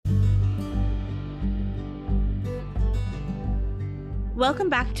Welcome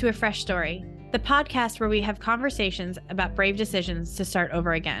back to A Fresh Story, the podcast where we have conversations about brave decisions to start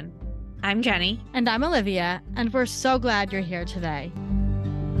over again. I'm Jenny. And I'm Olivia, and we're so glad you're here today.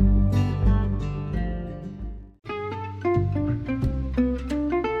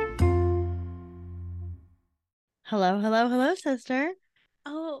 Hello, sister.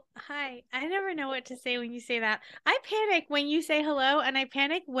 Oh, hi. I never know what to say when you say that. I panic when you say hello, and I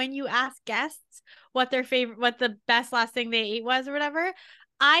panic when you ask guests what the best last thing they ate was or whatever.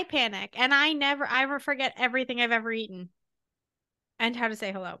 I panic, and I ever forget everything I've ever eaten and how to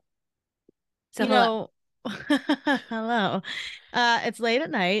say hello. So hello. Hello. It's late at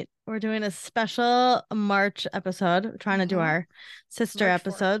night. We're doing a special March episode. We're trying to do our sister March 4th.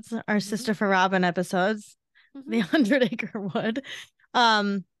 episodes, our Sister for Robin episodes, the 100 Acre Wood.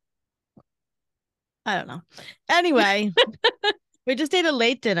 I don't know. Anyway, we just ate a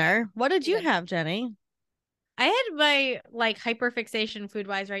late dinner. What did you have, Jenny? I had my hyperfixation food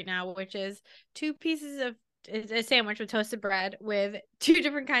wise right now, which is 2 pieces of a sandwich with toasted bread with 2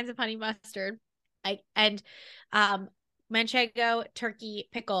 different kinds of honey mustard, and manchego turkey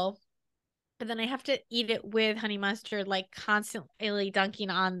pickle. But then I have to eat it with honey mustard, constantly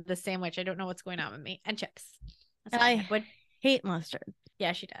dunking on the sandwich. I don't know what's going on with me. And chips. And I hate mustard.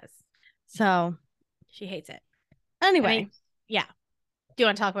 Yeah, she does. So she hates it. Anyway. Yeah. Do you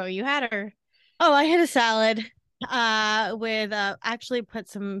want to talk about what you had, or? Oh, I had a salad with actually put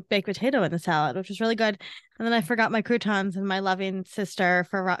some baked potato in the salad, which was really good. And then I forgot my croutons, and my loving sister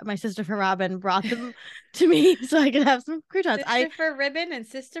my sister for Robin brought them to me so I could have some croutons. Sister for Ribbon and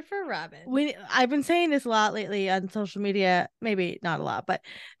Sister for Robin. I've been saying this a lot lately on social media, maybe not a lot, but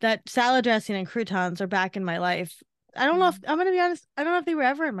that salad dressing and croutons are back in my life. I don't know if I'm going to be honest. I don't know if they were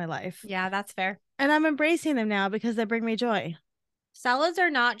ever in my life. Yeah, that's fair. And I'm embracing them now because they bring me joy. Salads are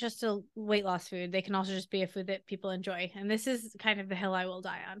not just a weight loss food. They can also just be a food that people enjoy. And this is kind of the hill I will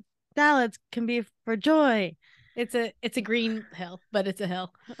die on. Salads can be for joy. It's a green hill, but it's a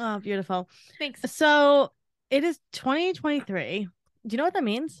hill. Oh, beautiful. Thanks. So it is 2023. Do you know what that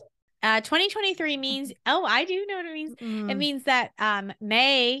means? 2023 means, I do know what it means. It means that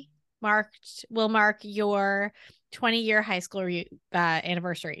May will mark your 20-year high school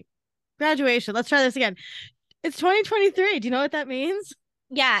anniversary. Graduation. Let's try this again. It's 2023. Do you know what that means?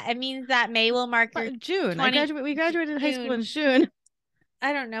 Yeah, it means that May will mark your June. We graduated high school in June.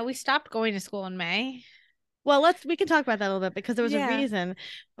 I don't know. We stopped going to school in May. Well, we can talk about that a little bit because there was a reason.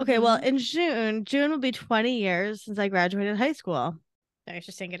 Okay, well, in June will be 20 years since I graduated high school. I was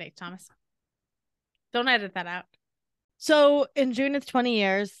just saying good age, Thomas. Don't edit that out. So in June, it's 20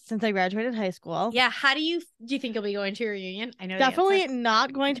 years since I graduated high school. Yeah. How do you think you'll be going to your reunion? I know. Definitely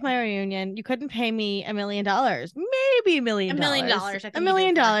not going to my reunion. You couldn't pay me $1 million. Maybe $1 million. $1 million. $1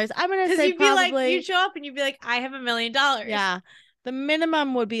 million. I'm going to say you'd probably. Be like, you'd show up and you'd be like, I have $1 million. Yeah. The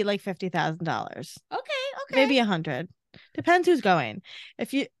minimum would be like $50,000. Okay. Maybe 100. Depends who's going.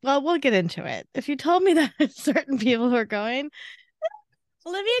 We'll get into it. If you told me that certain people who are going.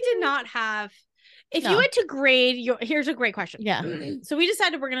 Olivia did not have. If you had to grade here's a great question. Yeah. So we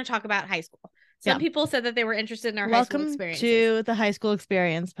decided we're going to talk about high school. Some people said that they were interested in our high school experience. Welcome to the High School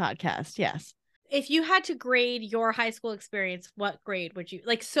Experience podcast. Yes. If you had to grade your high school experience, what grade would you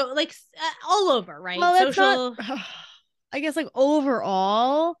all over, right? Well, social. I guess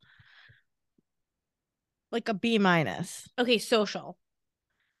overall, a B-. Okay, social.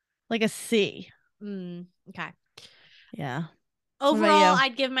 Like a C. Okay. Yeah. Overall,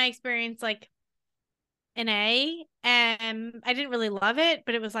 I'd give my experience an A, and I didn't really love it,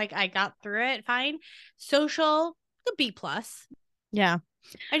 but it was I got through it fine. Social, a B+. Yeah.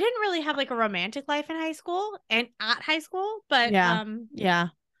 I didn't really have a romantic life in high school and at high school, but yeah.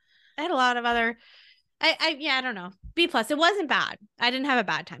 I had a lot of other. I don't know. B+. It wasn't bad. I didn't have a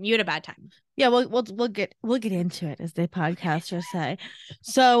bad time. You had a bad time. Yeah, we'll get into it, as the podcasters say.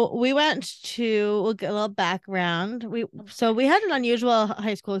 So we'll get a little background. We had an unusual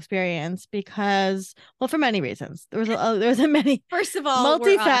high school experience because, well, for many reasons. There was a many. First of all,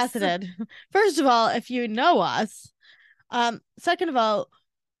 multifaceted. First of all, if you know us. Second of all,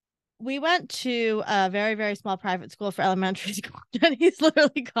 we went to a very, very small private school for elementary school. Jenny's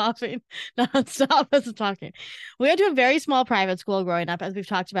literally coughing nonstop as I'm talking. We went to a very small private school growing up, as we've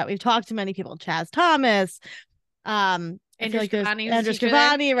talked about. We've talked to many people, Chaz Thomas, Andrew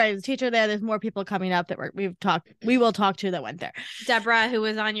Scrivani, right? The teacher there. There's more people coming up that we will talk to that went there. Deborah, who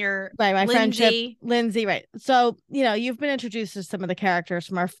was on your my friendship, Lindsay, right? So you've been introduced to some of the characters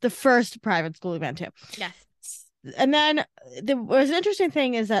from the first private school we went to. Yes. And then there was an interesting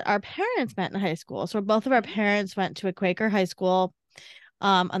thing is that our parents met in high school. So both of our parents went to a Quaker high school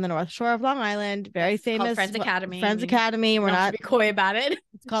on the North Shore of Long Island. Very Yes, it's called famous Friends Academy. Friends Academy. You We're don't have to not. be coy about it.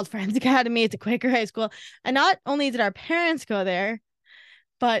 It's called Friends Academy. It's a Quaker high school, and not only did our parents go there,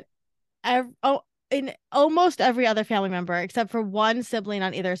 but in almost every other family member except for one sibling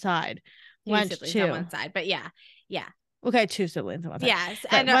on either side Two went siblings on to. one side, but yeah, yeah, Okay, two siblings on one side. yes.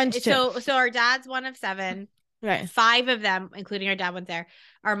 Right, And went to. so our dad's one of seven. Right. 5 of them, including our dad, went there.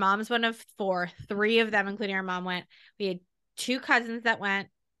 Our mom's one of 4. 3 of them, including our mom, went. We had 2 cousins that went.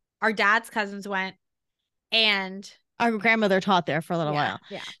 Our dad's cousins went, and our grandmother taught there for a little while.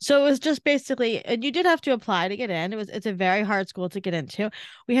 Yeah. So it was just basically, and you did have to apply to get in. It's a very hard school to get into.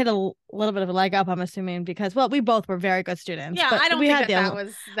 We had a little bit of a leg up, I'm assuming, because we both were very good students. Yeah, but I don't we think had that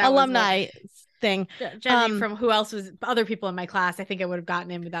was alumni thing. Judging from who else was other people in my class, I think I would have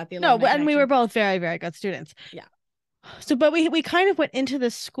gotten in without the alumni. No, and we were both very, very good students. Yeah. So, but we kind of went into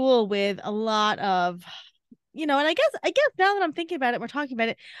this school with a lot of, and I guess now that I'm thinking about it, we're talking about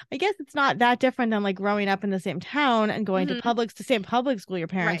it, I guess it's not that different than like growing up in the same town and going to the same public school your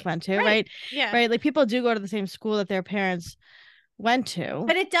parents went to, right? Yeah. Right. Like people do go to the same school that their parents went to.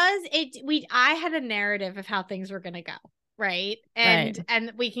 But I had a narrative of how things were going to go. Right.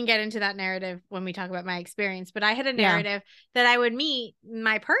 And we can get into that narrative when we talk about my experience. But I had a narrative that I would meet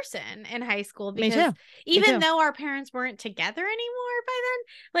my person in high school, because even though our parents weren't together anymore by then,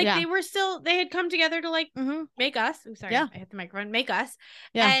 like they were still, they had come together to like make us. Oh, sorry, I hit the microphone. Make us.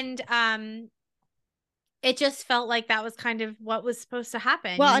 And it just felt like that was kind of what was supposed to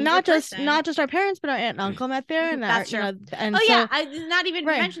happen. Well, and not just our parents, but our aunt and uncle met there, and that's true. And I did not even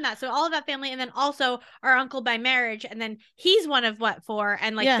mention that. So all of that family, and then also our uncle by marriage, and then he's one of 4,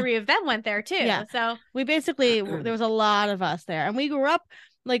 and 3 of them went there too. Yeah. So we basically there was a lot of us there, and we grew up.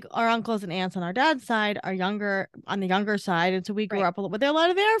 Like our uncles and aunts on our dad's side are on the younger side, and so we grew up with a lot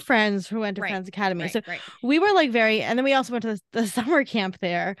of their friends who went to Friends Academy. So we were like and then we also went to the summer camp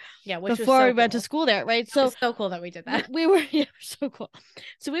there. Yeah, which before we went to school there, right? So it was so cool that we did that. We were so cool.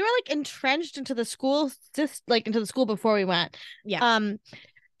 So we were like entrenched into the school, just like into the school before we went. Yeah.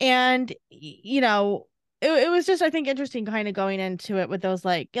 And it was just, I think, interesting kind of going into it with those,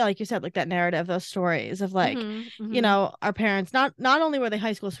 like you said, like that narrative, those stories of like, our parents, not only were they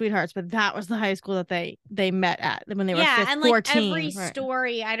high school sweethearts, but that was the high school that they met at when they were 14. And like every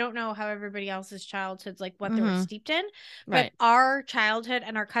story, I don't know how everybody else's childhoods, like what they were steeped in, but our childhood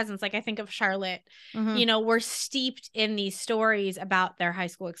and our cousins, like I think of Charlotte, were steeped in these stories about their high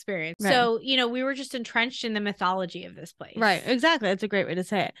school experience. So, we were just entrenched in the mythology of this place. Right. Exactly. That's a great way to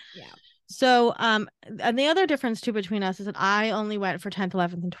say it. Yeah. So, and the other difference too between us is that I only went for 10th,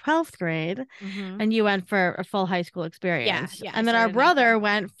 11th, and 12th grade, and you went for a full high school experience. Yeah. And then our brother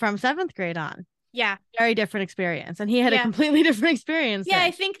went from 7th grade on. Yeah. Very different experience. And he had a completely different experience. Yeah.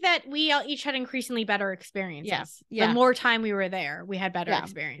 I think that we all each had increasingly better experiences. Yeah. The more time we were there, we had better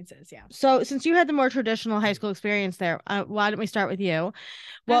experiences. Yeah. So since you had the more traditional high school experience there, why don't we start with you?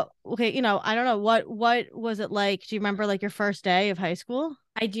 Well, okay. I don't know. What was it like? Do you remember like your first day of high school?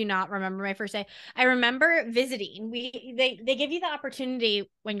 I do not remember my first day. I remember visiting. They give you the opportunity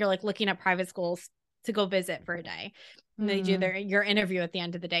when you're like looking at private schools to go visit for a day. And they do your interview at the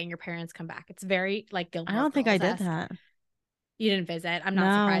end of the day, and your parents come back. It's very like Gilmore. I don't think I did that. You didn't visit. I'm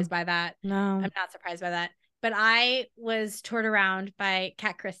not surprised by that. No, I'm not surprised by that. But I was toured around by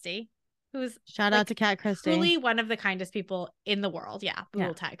Kat Christie, who's shout out to Kat Christie, truly one of the kindest people in the world. Yeah, we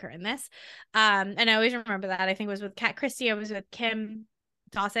will tag her in this. And I always remember that. I think it was with Kat Christie. I was with Kim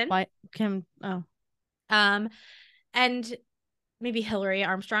Dawson. Kim. Oh. And maybe Hillary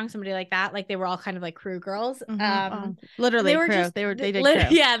Armstrong, somebody like that. Like they were all kind of like crew girls. Literally, they were crew. They did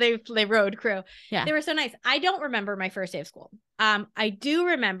crew. Yeah, they rode crew. Yeah, they were so nice. I don't remember my first day of school. I do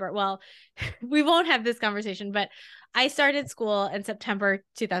remember. Well, we won't have this conversation, but I started school in September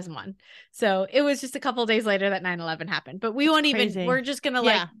 2001. So it was just a couple days later that 9/11 happened. But we won't even. We're just gonna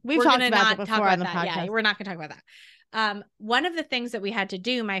we've talked about it before on the podcast. Yeah, we're not gonna talk about that. One of the things that we had to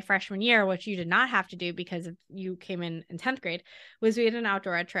do my freshman year, which you did not have to do because you came in 10th grade, was we had an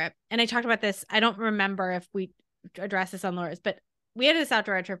outdoor ed trip. And I talked about this. I don't remember if we addressed this on Laura's, but we had this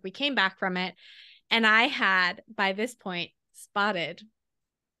outdoor ed trip. We came back from it. And I had, by this point, spotted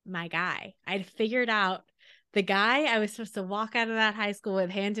my guy. I'd figured out the guy I was supposed to walk out of that high school with,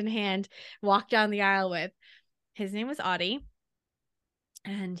 hand in hand, walk down the aisle with. His name was Audie.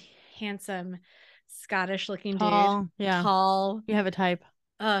 And handsome, Scottish looking dude. Yeah. Tall. You have a type.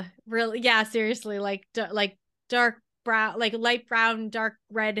 Really? Yeah, seriously. Like dark brown, like light brown, dark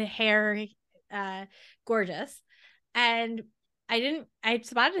red hair, gorgeous. And I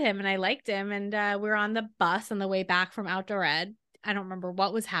spotted him and I liked him, and we were on the bus on the way back from outdoor ed. I don't remember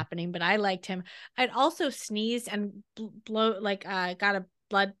what was happening, but I liked him. I'd also sneezed and got a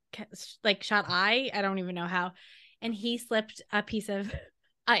blood like shot eye. I don't even know how. And he slipped a piece of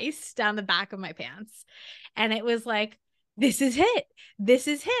ice down the back of my pants. And it was like, this is it. This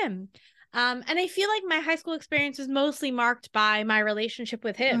is him. And I feel like my high school experience was mostly marked by my relationship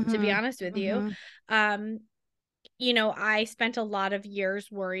with him, to be Mm-hmm. honest with you. Mm-hmm. Um, you know, I spent a lot of years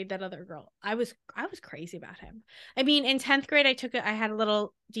worried that other girl. I was crazy about him. I mean, in 10th grade, I had a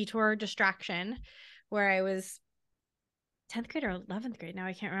little detour distraction where I was 10th grade or 11th grade. Now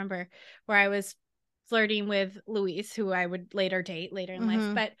I can't remember, where I was flirting with Luis, who I would later date later in life.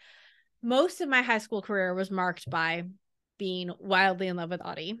 Mm-hmm. But most of my high school career was marked by being wildly in love with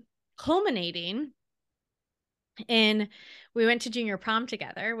Audie, culminating in we went to junior prom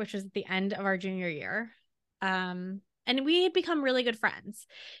together, which was at the end of our junior year. And we had become really good friends.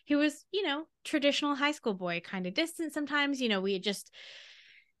 He was, you know, traditional high school boy, kind of distant sometimes. You know, we had just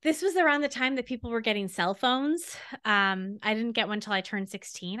this was around the time that people were getting cell phones. I didn't get one until I turned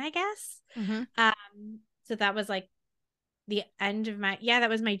 16, I guess. Mm-hmm. So that was like the end of that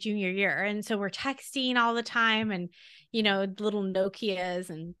was my junior year. And so we're texting all the time and, you know, little Nokias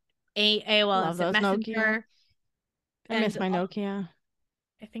and AOL Love Instant those Nokia. Messenger. I miss And my Nokia.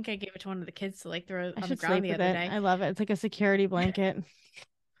 I think I gave it to one of the kids to like throw I on the should ground sleep the with other it. day. I love it. It's like a security blanket.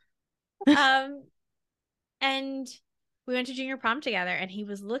 Um, and we went to junior prom together and he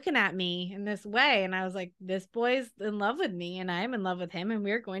was looking at me in this way. And I was like, this boy's in love with me and I'm in love with him. And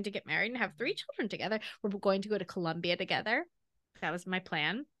we're going to get married and have 3 children together. We're going to go to Colombia together. That was my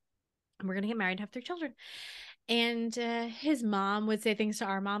plan. And we're going to get married and have 3 children. And his mom would say things to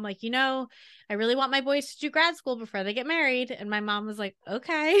our mom like, you know, I really want my boys to do grad school before they get married. And my mom was like,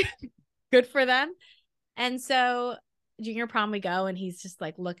 okay, good for them. And so junior prom we go and he's just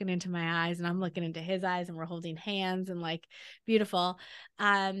like looking into my eyes and I'm looking into his eyes and we're holding hands and like beautiful.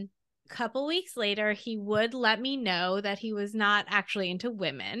 Couple weeks later he would let me know that he was not actually into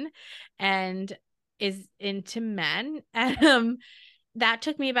women and is into men. That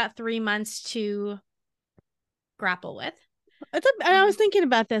took me about 3 months to grapple with. I was thinking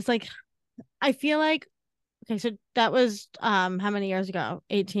about this. Like, I feel like okay, so that was how many years ago?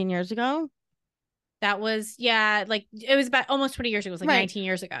 18 years ago? That was, yeah, like it was about almost 20 years ago. It was like Right. 19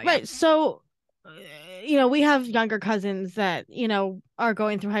 years ago. Yeah. Right. So we have younger cousins that, are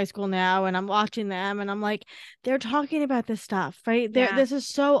going through high school now, and I'm watching them and I'm like, they're talking about this stuff, right? Yeah. This is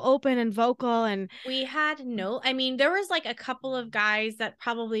so open and vocal and We had I mean, there was like a couple of guys that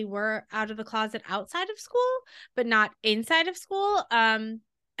probably were out of the closet outside of school, but not inside of school. And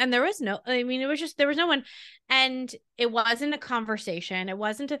there was I mean, it was just, there was no one, and it wasn't a conversation. It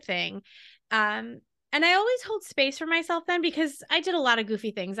wasn't a thing. And I always hold space for myself then because I did a lot of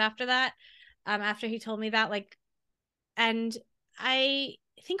goofy things after that. After he told me that, like, and I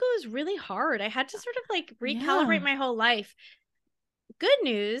think it was really hard. I had to sort of like recalibrate yeah. my whole life. Good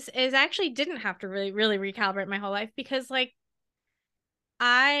news is I actually didn't have to really, really recalibrate my whole life because like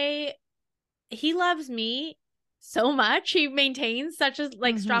I he loves me so much. He maintains such a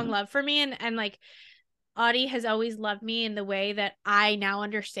like strong Mm-hmm. love for me and like Audie has always loved me in the way that I now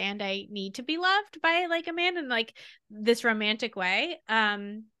understand I need to be loved by like a man in like this romantic way.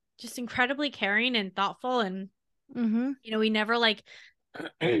 Just incredibly caring and thoughtful and Mm-hmm. you know, we never like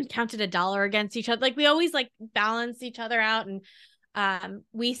counted a dollar against each other. Like we always like balanced each other out. And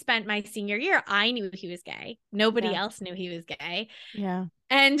we spent my senior year, I knew he was gay. Nobody Yeah. else knew he was gay. Yeah.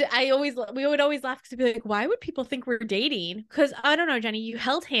 And we would always laugh because we'd be like, why would people think we're dating? Because I don't know, Jenny, you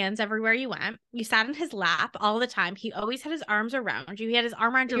held hands everywhere you went. You sat in his lap all the time. He always had his arms around you. He had his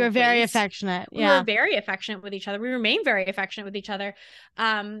arm around You your were very waist. affectionate. We were Yeah. very affectionate with each other. We remain very affectionate with each other.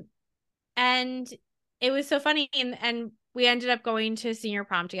 And it was so funny. And we ended up going to senior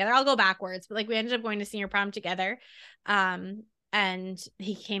prom together. I'll go backwards, but like we ended up going to senior prom together. And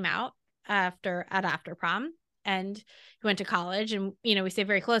he came out after prom and he went to college and you know we stayed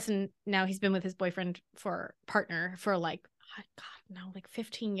very close and now he's been with his partner for like god no like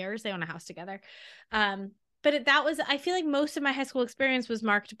 15 years. They own a house together. But that was, I feel like most of my high school experience was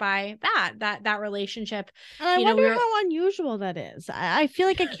marked by that relationship. And I You know, wonder we were how unusual that is. I feel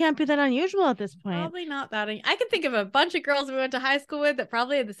like it can't be that unusual at this point. probably not that. I can think of a bunch of girls we went to high school with that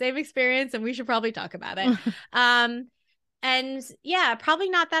probably had the same experience, and we should probably talk about it. And yeah, probably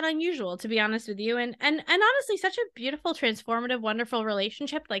not that unusual to be honest with you. And honestly, such a beautiful, transformative, wonderful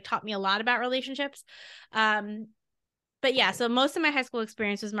relationship. Like taught me a lot about relationships. But yeah, so most of my high school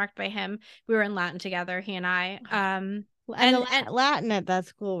experience was marked by him. We were in Latin together, he and I. And the And Latin at that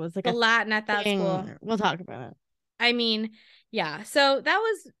school was like the a Latin at that school. thing. We'll talk about it. I mean, yeah. So that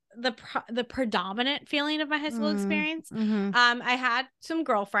was the predominant feeling of my high school experience. Mm-hmm. I had some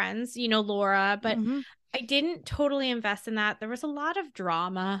girlfriends, you know, Laura, but Mm-hmm. I didn't totally invest in that. There was a lot of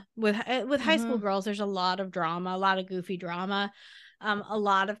drama with high school girls. There's a lot of drama, a lot of goofy drama, a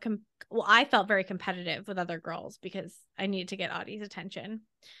lot of I felt very competitive with other girls because I needed to get Audie's attention.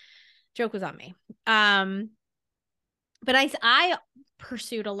 Joke was on me. But I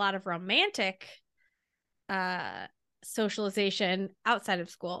pursued a lot of romantic socialization outside of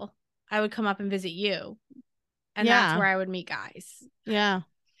school. I would come up and visit you, and that's where I would meet guys. Yeah.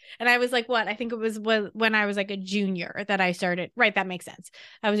 And I was like, what? I think it was when I was like a junior that I started. Right. That makes sense.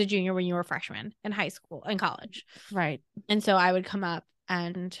 I was a junior when you were a freshman in high school and college. Right. And so I would come up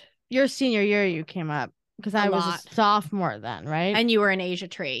and. Your senior year, you came up because I was a sophomore then, right? And you were an Asia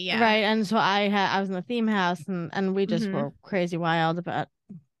tree. Yeah. Right. And so I was in the theme house and we just were crazy wild about.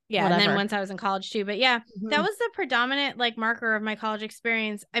 Yeah. Whatever. And then once I was in college too. But yeah, that was the predominant like marker of my college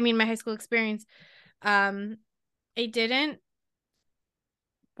experience. I mean, my high school experience. It didn't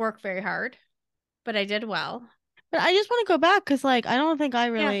work very hard, but I did well. But I just want to go back because like I don't think I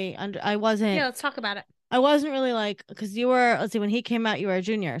really I wasn't. Yeah, let's talk about it. I wasn't really like because you were, let's see, when he came out you were a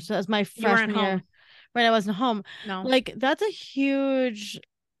junior, so that was my freshman year. Home. Right, I wasn't home. No, like that's a huge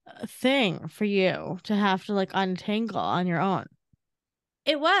thing for you to have to like untangle on your own.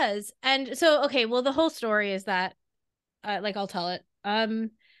 It was. And so okay, well the whole story is that like I'll tell it.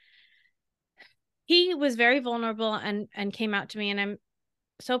 He was very vulnerable and came out to me, and I'm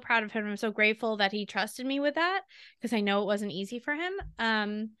so proud of him. I'm so grateful that he trusted me with that because I know it wasn't easy for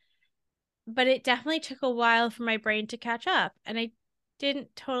him. But it definitely took a while for my brain to catch up, and I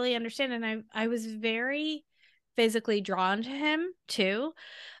didn't totally understand. And I was very physically drawn to him too.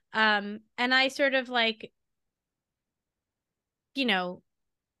 And I sort of like, you know,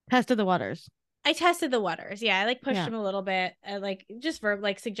 tested the waters. I tested the waters. Yeah. I like pushed him a little bit, like just for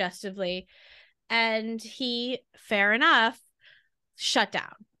like suggestively. And he, fair enough, shut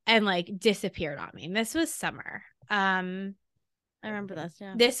down and like disappeared on me. And this was summer. I remember this.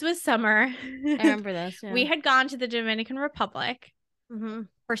 Yeah. This was summer. I remember this. Yeah. We had gone to the Dominican Republic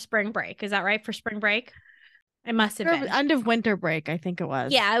for spring break. Is that right? For spring break? It must have been end of winter break. I think it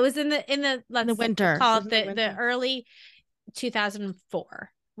was. Yeah, it was in the winter. Call it the early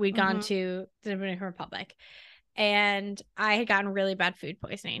 2004. We'd gone to the Dominican Republic, and I had gotten really bad food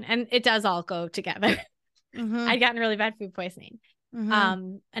poisoning, and it does all go together. I'd gotten really bad food poisoning.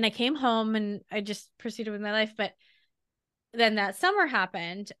 And I came home and I just proceeded with my life. But then that summer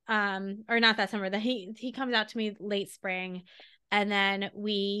happened, or not that summer, that he comes out to me late spring, and then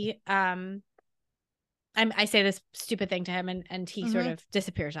we I say this stupid thing to him, and he sort of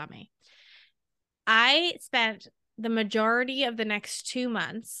disappears on me. I spent the majority of the next 2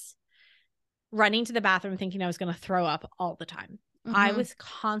 months running to the bathroom thinking I was going to throw up all the time. I was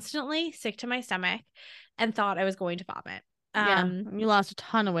constantly sick to my stomach and thought I was going to vomit. You lost a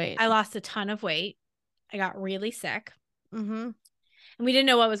ton of weight. I lost a ton of weight. I got really sick. And we didn't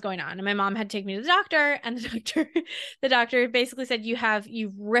know what was going on. And my mom had to take me to the doctor, and the doctor basically said,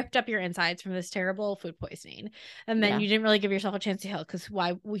 you've ripped up your insides from this terrible food poisoning. And then you didn't really give yourself a chance to heal because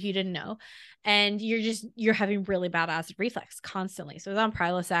why? You didn't know. And you're having really bad acid reflux constantly. So I was on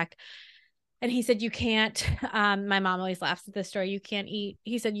Prilosec. And he said, you can't, my mom always laughs at this story. You can't eat.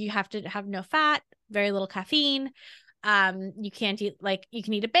 He said, you have to have no fat, very little caffeine. You can't eat, like, you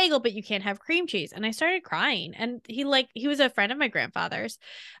can eat a bagel, but you can't have cream cheese. And I started crying. And he was a friend of my grandfather's,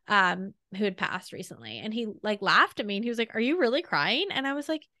 who had passed recently. And he like laughed at me, and he was like, are you really crying? And I was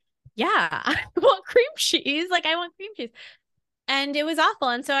like, yeah, I want cream cheese. Like, I want cream cheese. And it was awful.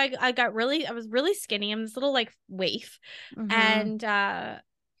 And so I was really skinny. I'm this little like waif. And,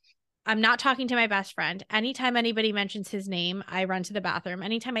 I'm not talking to my best friend. Anytime anybody mentions his name, I run to the bathroom.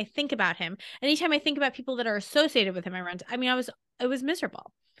 Anytime I think about him, anytime I think about people that are associated with him, it was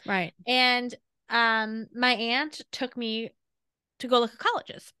miserable. Right. And my aunt took me to go look at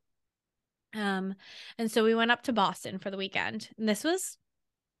colleges. And so we went up to Boston for the weekend. And this was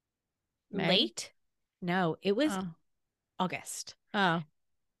late. No, it was August. Oh.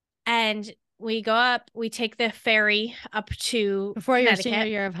 And we go up, we take the ferry up to before your senior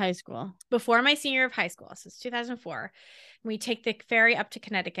year of high school. Before my senior year of high school. So it's 2004. We take the ferry up to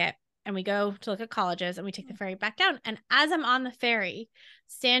Connecticut, and we go to look at colleges, and we take the ferry back down. And as I'm on the ferry,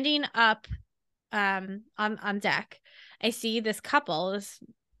 standing up on deck, I see this couple, this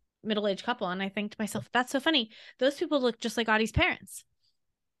middle-aged couple, and I think to myself, that's so funny. Those people look just like Audie's parents.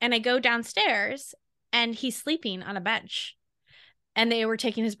 And I go downstairs, and he's sleeping on a bench. And they were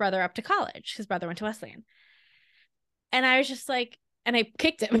taking his brother up to college. His brother went to Wesleyan. And I was just like, and I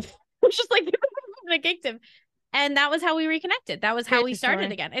kicked him. I was just like, and I kicked him. And that was how we reconnected. That was how we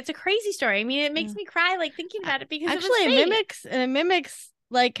started again. It's a crazy story. I mean, it makes me cry like thinking about it, because actually it mimics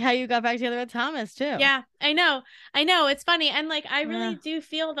like how you got back together with Thomas too. Yeah, I know. It's funny. And like, I really do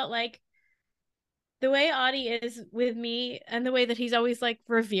feel that like the way Audie is with me and the way that he's always like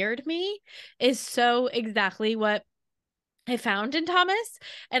revered me is so exactly what I found in Thomas.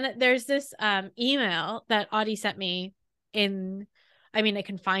 And there's this email that Audie sent me in, I mean, I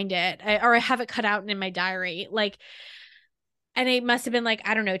can find it, or I have it cut out in my diary. Like, and it must have been like,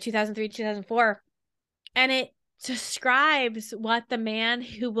 I don't know, 2003, 2004. And it describes what the man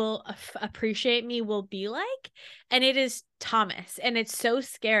who will appreciate me will be like. And it is Thomas. And it's so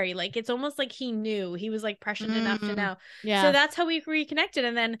scary. Like, it's almost like he knew. He was like prescient enough to know. Yeah. So that's how we reconnected.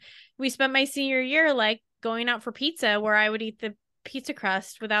 And then we spent my senior year like going out for pizza, where I would eat the pizza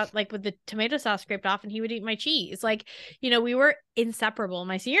crust without like with the tomato sauce scraped off, and he would eat my cheese. Like, you know, we were inseparable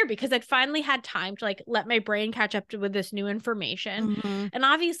my senior year because I'd finally had time to like let my brain catch up with this new information. And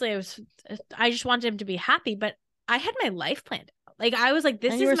obviously I just wanted him to be happy, but I had my life planned out. Like, I was like,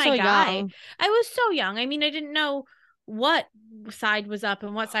 this is my guy. Young. I was so young. I mean, I didn't know what side was up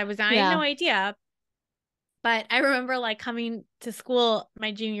and what side was down. I had no idea. But I remember like coming to school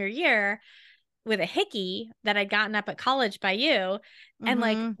my junior year with a hickey that I'd gotten up at college by you, and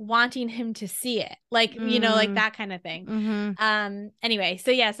like wanting him to see it, like, you know, like that kind of thing. Anyway, so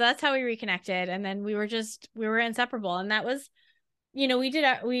yeah, so that's how we reconnected. And then we were inseparable. And that was, you know, we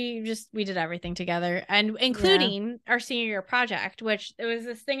did everything together, and including our senior year project, which it was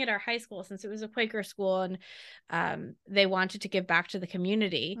this thing at our high school, since it was a Quaker school and they wanted to give back to the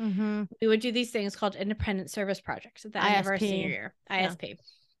community. We would do these things called independent service projects at the end of our senior year, ISP.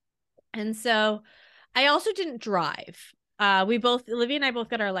 And so I also didn't drive. Olivia and I both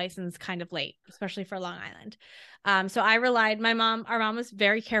got our license kind of late, especially for Long Island. So I relied, our mom was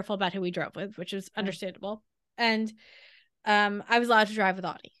very careful about who we drove with, which is understandable. And I was allowed to drive with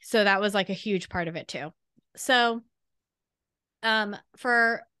Audie. So that was like a huge part of it too. So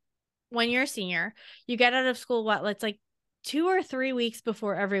for when you're a senior, you get out of school, it's like 2 or 3 weeks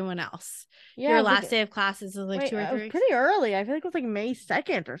before everyone else. Your last day of classes is like 2 or 3 weeks. Pretty early. I feel like it was like May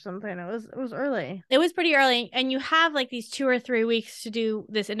 2nd or something. It was early. It was pretty early. And you have like these 2 or 3 weeks to do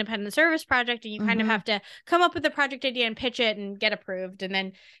this independent service project, and you kind of have to come up with a project idea and pitch it and get approved, and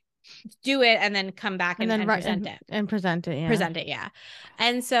then do it, and then come back and present it. And present it, yeah.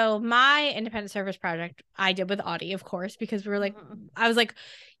 And so my independent service project I did with Audie, of course, because we were like, I was like,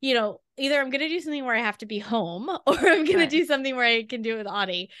 you know, either I'm going to do something where I have to be home, or I'm going to do something where I can do it with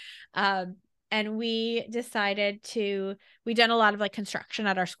Audie. And we decided we done a lot of like construction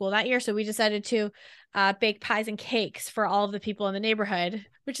at our school that year. So we decided to bake pies and cakes for all of the people in the neighborhood,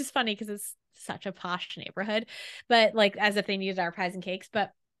 which is funny because it's such a posh neighborhood, but like as if they needed our pies and cakes.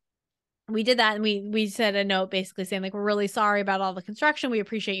 But we did that, and we said a note basically saying like, we're really sorry about all the construction. We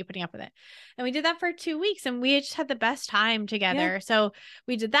appreciate you putting up with it. And we did that for 2 weeks, and we just had the best time together. Yeah. So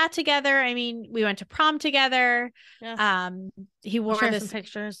we did that together. I mean, we went to prom together. Yeah. He wore this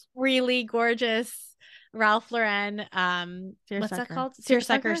pictures, really gorgeous Ralph Lauren what's that called?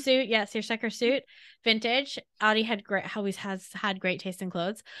 Seersucker suit. Yeah, seersucker suit, vintage. Audie always has had great taste in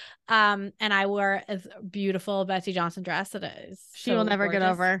clothes. And I wore a beautiful Betsy Johnson dress that is she will never get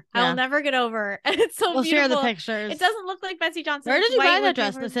over. I will never get over. It's so we'll beautiful. Share the pictures. It doesn't look like Betsy Johnson. Where did you buy that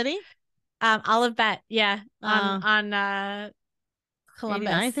dress? In the city? Olive Bet. Yeah. On Columbus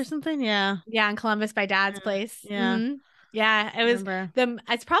 89th or something. Yeah. Yeah, in Columbus by Dad's place. Yeah. Yeah, it was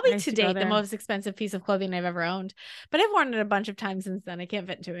it's probably to date the most expensive piece of clothing I've ever owned. But I've worn it a bunch of times since then. I can't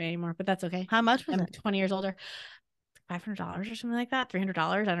fit into it anymore, but that's okay. How much was I'm it? 20 years older. $500 or something like that. $300.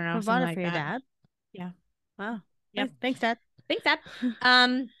 I don't know. I bought it for your dad. Yeah. Wow. Yeah. Thanks, Dad. Thanks, Dad.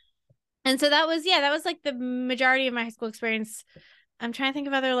 And so that was like the majority of my high school experience. I'm trying to think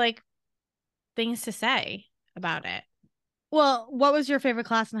of other like things to say about it. Well, what was your favorite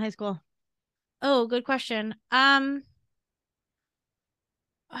class in high school? Oh, good question.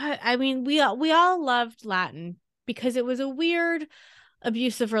 I mean, we all loved Latin because it was a weird,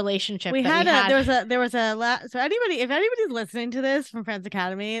 abusive relationship. There was a so if anybody's listening to this from Friends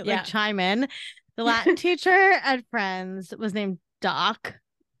Academy, like chime in. The Latin teacher at Friends was named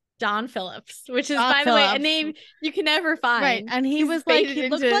Don Phillips, which is by the way a name you can never find. Right, and he was like he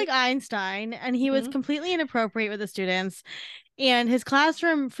looked like Einstein, and he was completely inappropriate with the students. And his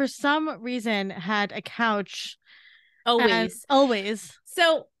classroom, for some reason, had a couch. Always.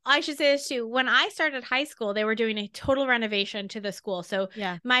 So I should say this too. When I started high school, they were doing a total renovation to the school. So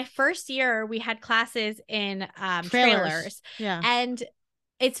my first year, we had classes in trailers. Yeah. And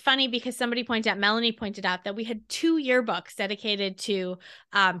it's funny because Melanie pointed out that we had 2 yearbooks dedicated to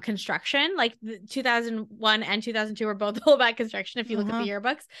construction. Like 2001 and 2002 were both all about construction if you look at the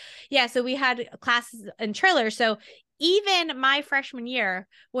yearbooks. Yeah. So we had classes in trailers. So even my freshman year,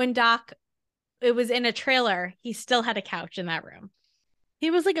 when Doc, it was in a trailer, he still had a couch in that room.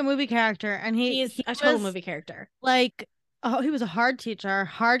 He was like a movie character, and He's he a total was movie character. like, oh, he was a hard teacher,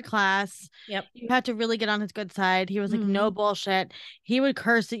 hard class. Yep. You had to really get on his good side. He was like Mm-hmm. no bullshit. He would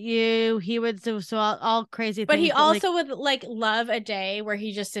curse at you. He would do so all crazy But things. he But like, also would like love a day where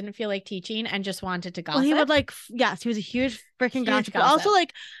he just didn't feel like teaching and just wanted to well, he gossip. would like, yes, he was a huge freaking Huge gossip, but also gossip.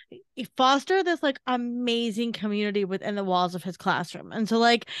 like foster this like amazing community within the walls of his classroom. And so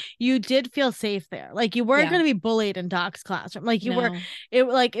like you did feel safe there. Like you weren't Yeah. going to be bullied in Doc's classroom. Like you were, No.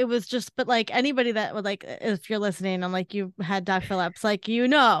 it was just, but like anybody that would like, if you're listening and like you had Doc Phillips, like you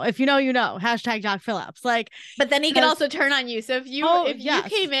know, if you know, you know, hashtag Doc Phillips. Like, But then he could also turn on you. So if you oh if you yes,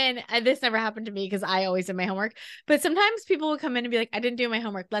 came in, and this never happened to me because I always did my homework, but sometimes people would come in and be like, I didn't do my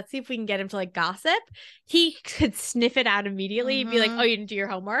homework. Let's see if we can get him to like gossip. He could sniff it out immediately and be like, oh, you didn't do your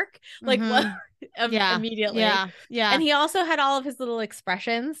homework. Like what Yeah, immediately. yeah. And he also had all of his little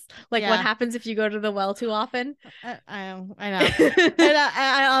expressions, like what Yeah. happens if you go to the well too often. I know,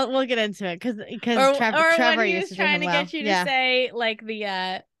 and we'll get into it because or when Trevor he used was to do trying him to well. get you to Yeah, say like the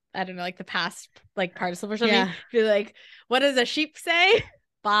I don't know, like the past like participle or something. yeah. Be like, what does a sheep say?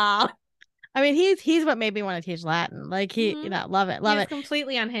 Bah. I mean, he's what made me want to teach Latin. Like you know, love it, He love was it.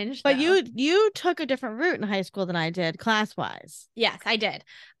 completely unhinged But though. you took a different route in high school than I did, class wise. Yes, I did.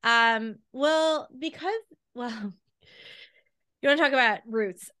 Well, because well, you want to talk about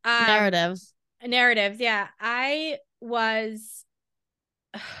roots. Narratives. Narratives, yeah. I was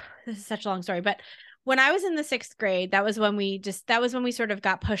this is such a long story, but when I was in the 6th grade, that was when we sort of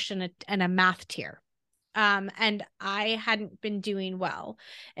got pushed in a math tier. And I hadn't been doing well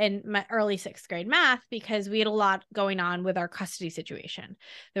in my early 6th grade math because we had a lot going on with our custody situation.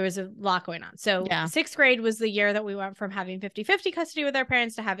 There was a lot going on. So Yeah. 6th grade was the year that we went from having 50-50 custody with our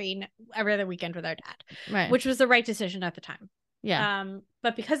parents to having every other weekend with our dad, Right. which was the right decision at the time. Yeah.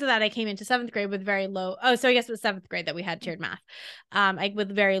 But because of that, I came into 7th grade with very low. Oh, so I guess it was 7th grade that we had tiered math.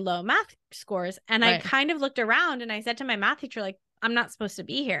 With very low math scores. And I kind of looked around and I said to my math teacher, like, I'm not supposed to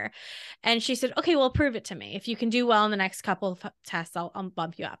be here. And she said, okay, well, prove it to me. If you can do well in the next couple of tests, I'll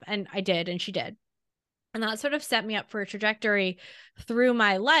bump you up. And I did, and she did. And that sort of set me up for a trajectory through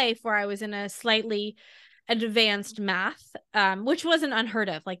my life where I was in a slightly advanced math, which wasn't unheard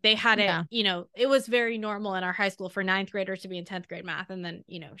of. Like they had it, you know, it was very normal in our high school for 9th graders to be in 10th grade math and then,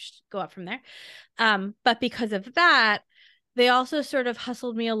 you know, go up from there. But because of that, they also sort of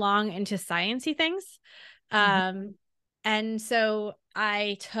hustled me along into sciencey things. And so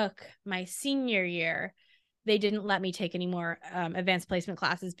I took my senior year. They didn't let me take any more advanced placement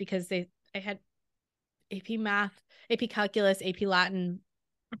classes because I had AP math, AP calculus, AP Latin,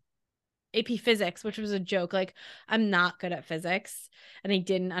 AP physics, which was a joke. Like, I'm not good at physics. And I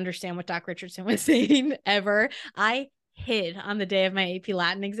didn't understand what Doc Richardson was saying ever. I hid on the day of my AP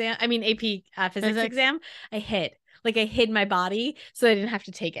Latin exam. I mean, AP physics exam. I hid. Like, I hid my body so I didn't have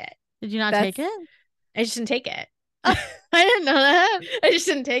to take it. Did you not take it? I just didn't take it. I didn't know that. I just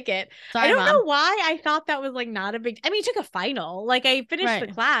didn't take it. Sorry, I don't Mom. know why I thought that was like not a big. I mean, I took a final. Like I finished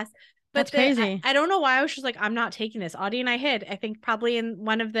the class, but that's crazy. I don't know why I was just like, I'm not taking this. Audie and I hid. I think probably in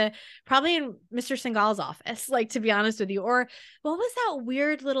Mr. Singal's office. Like to be honest with you, or what was that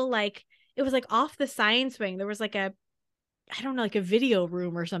weird little like? It was like off the science wing. There was like a. I don't know, like a video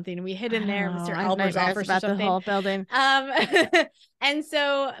room or something, and we hid in there, Mr. Albert's office or something. The whole building. And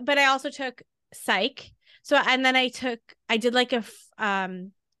so, but I also took psych. So, and then I did like a,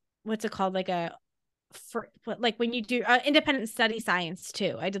 what's it called? Like like when you do independent study science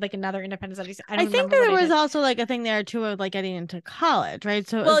too. I did like another independent study. I think that there was also like a thing there too of like getting into college, right?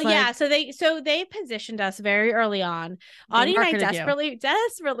 So well, yeah. So they positioned us very early on. Audie and I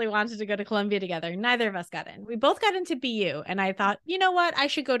desperately wanted to go to Columbia together. Neither of us got in. We both got into BU, and I thought, you know what, I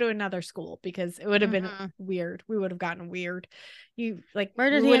should go to another school because it would have been weird. We would have gotten weird. Where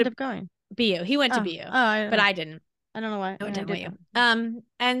did he end up going? BU. He went to BU, but I didn't. I don't know why. I went to BU.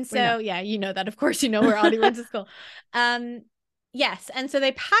 And so yeah, you know that. Of course, you know where Audie went to school. Yes, and so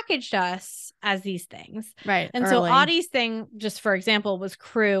they packaged us as these things, right? And so Audie's thing, just for example, was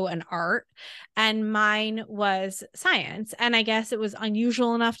crew and art, and mine was science. And I guess it was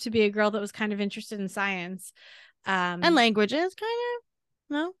unusual enough to be a girl that was kind of interested in science, and languages,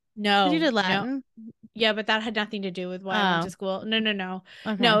 kind of. No, you did Latin. No. Yeah, but that had nothing to do with why I went to school. No.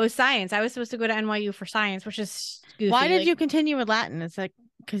 Okay. No, it was science. I was supposed to go to NYU for science, which is goofy. Why did you continue with Latin? It's like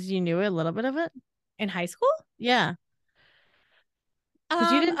because you knew a little bit of it in high school. Yeah.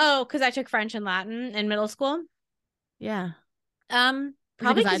 Because I took French and Latin in middle school. Yeah.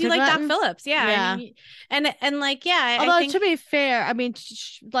 Probably because you like Doc Phillips. Yeah. Yeah. I mean, and like, yeah, Although I think, to be fair, I mean,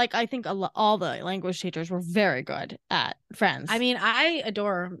 like I think all the language teachers were very good at I Friends. mean, I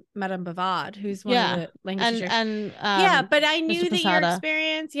adore Madame Bavard, who's one of Yeah. the language teachers. And Yeah, but I Mr. knew that your Posada.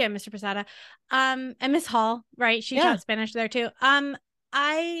 experience, yeah, Mr. Posada, and Miss Hall, right? She Yeah. taught Spanish there too.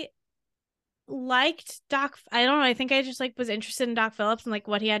 I liked Doc. I don't know. I think I just like was interested in Doc Phillips and like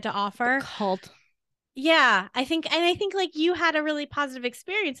what he had to The offer. cult. Yeah, I think like you had a really positive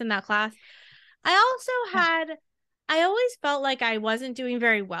experience in that class. I also had, I always felt like I wasn't doing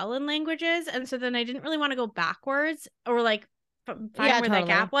very well in languages, and so then I didn't really want to go backwards or like find where that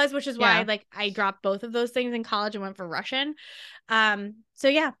gap was, which is why like I dropped both of those things in college and went for Russian. So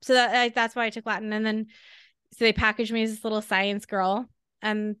yeah, so that's why I took Latin, and then so they packaged me as this little science girl,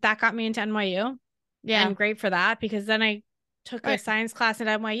 and that got me into NYU. Yeah. And great for that, because then I took a science class at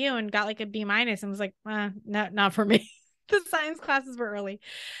NYU and got like a B- and was like, no, not for me. The science classes were early.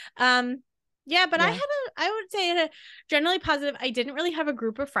 Yeah, but I would say a generally positive. I didn't really have a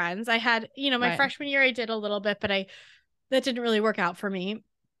group of friends. I had, my freshman year I did a little bit, but that didn't really work out for me.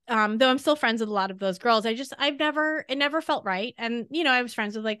 Though I'm still friends with a lot of those girls. It never felt right. And, I was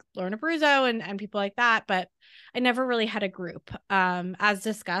friends with like Lorna Bruzzo and people like that, but I never really had a group. As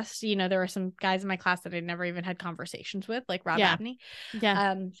discussed, there were some guys in my class that I never even had conversations with, like Rob Abney.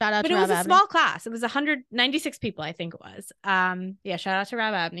 Yeah. Shout out but to it Rob was a Abney. small class. It was 196 people, I think it was. Yeah, shout out to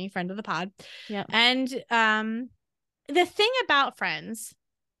Rob Abney, friend of the pod. Yeah. And the thing about Friends,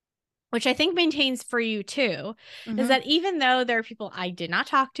 which I think maintains for you too, is that even though there are people I did not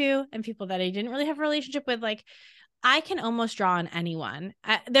talk to and people that I didn't really have a relationship with, like I can almost draw on anyone.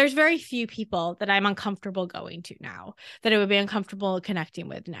 There's very few people that I'm uncomfortable going to now, that I would be uncomfortable connecting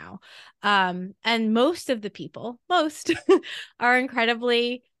with now. And most of the people, are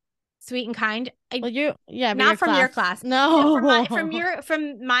incredibly sweet and kind. Not from your class. No,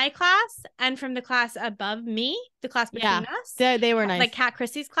 from my class and from the class above me, the class between us. They were nice. Like Kat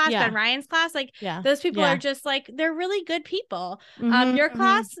Christie's class, Ben Ryan's class. Like those people are just like, they're really good people. Your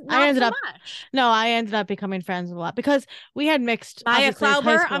class, not so much. No, I ended up becoming friends with a lot because we had mixed. Maya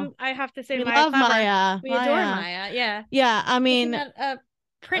Klauber. I have to say, we Maya love Klauber. Maya. We adore Maya. Yeah. Yeah. I mean,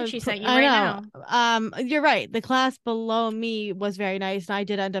 print she sent you right now. You're right. The class below me was very nice, and I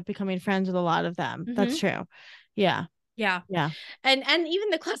did end up becoming friends with a lot of them. That's true. Yeah. Yeah. And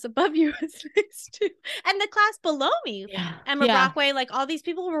even the class above you was nice too. And the class below me, Emma Brockway, like all these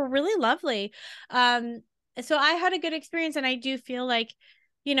people were really lovely. So I had a good experience, and I do feel like,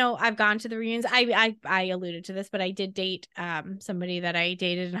 I've gone to the reunions. I alluded to this, but I did date somebody that I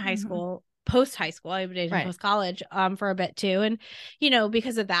dated in high school. Post high school, I dated post college for a bit too, and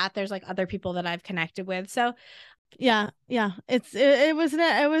because of that, there's like other people that I've connected with. So it's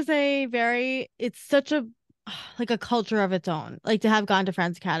such a like a culture of its own, like to have gone to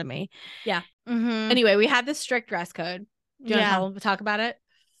Friends Academy. Anyway, we had this strict dress code. Do you want to talk about it?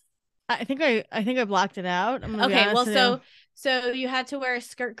 I think I blocked it out. Okay, well, so you had to wear a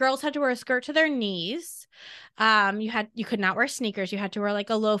skirt. Girls had to wear a skirt to their knees. You could not wear sneakers. You had to wear like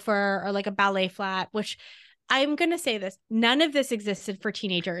a loafer or like a ballet flat, which I'm going to say this. None of this existed for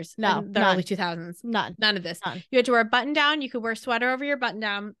teenagers in the early 2000s. None of this. You had to wear a button down. You could wear a sweater over your button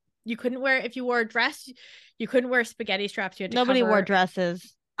down. You couldn't wear, if you wore a dress, you couldn't wear spaghetti straps. You had to Nobody wore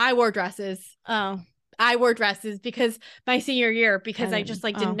dresses. I wore dresses. Oh. I wore dresses because my senior year, because I just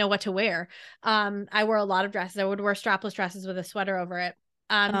like didn't know what to wear. I wore a lot of dresses. I would wear strapless dresses with a sweater over it.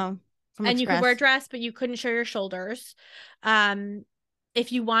 And you could wear a dress, but you couldn't show your shoulders.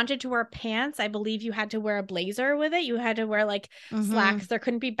 If you wanted to wear pants, I believe you had to wear a blazer with it. You had to wear like slacks. There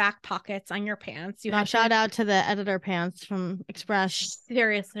couldn't be back pockets on your pants. Shout out to the editor pants from Express.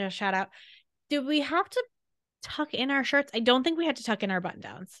 Seriously, a shout out. Did we have to tuck in our shirts? I don't think we had to tuck in our button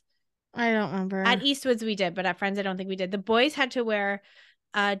downs. I don't remember. At Eastwoods we did, but at Friends I don't think we did. The boys had to wear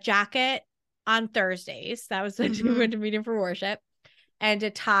a jacket on Thursdays. That was when we went to meeting for worship. And a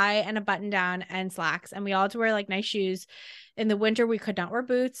tie and a button down and slacks. And we all had to wear like nice shoes. In the winter we could not wear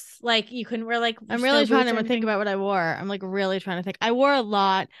boots. Like you couldn't wear like I'm really trying to think about what I wore. I'm like really trying to think. I wore a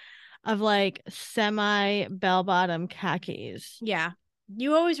lot of like semi bell bottom khakis. Yeah.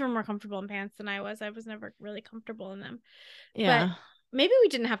 You always were more comfortable in pants than I was. I was never really comfortable in them. Yeah. But maybe we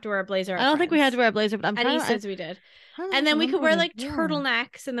didn't have to wear a blazer. I don't think we had to wear a blazer, but at Eastwoods we did. And then we could wear like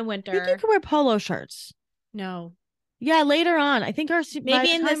turtlenecks in the winter. I think you could wear polo shirts. No. Yeah, later on. I think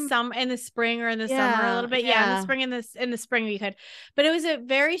maybe in the spring or in the summer a little bit. Yeah, in the spring we could. But it was a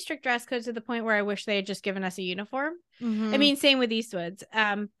very strict dress code to the point where I wish they had just given us a uniform. I mean, same with Eastwoods.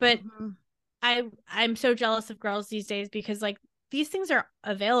 But I'm so jealous of girls these days because like these things are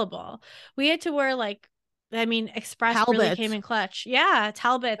available. We had to wear like I mean, Express really came Talbot. in clutch. Yeah, It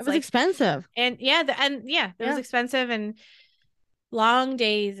Talbot's was like, expensive. and yeah, it was Yeah. expensive and long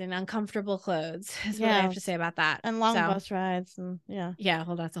days and uncomfortable clothes is what I have Yeah. to say about that. And long So bus rides and yeah. yeah,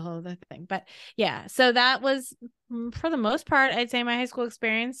 well, that's a whole other thing. But yeah, so that was for the most part, I'd say my high school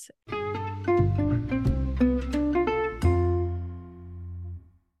experience.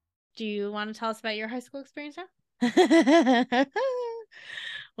 Do you want to tell us about your high school experience now?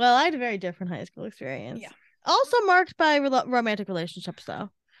 Well, I had a very different high school experience. Yeah. Also marked by romantic relationships, though.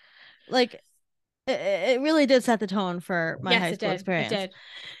 Like, it really did set the tone for my Yes, high it school did. It experience.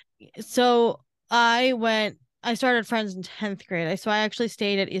 did. So I started Friends in 10th grade. So I actually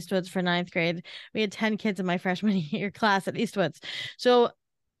stayed at Eastwoods for 9th grade. We had 10 kids in my freshman year class at Eastwoods. So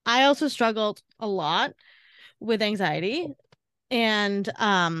I also struggled a lot with anxiety. And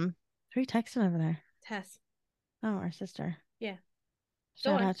who are you texting over there? Tess. Oh, our sister. Yeah.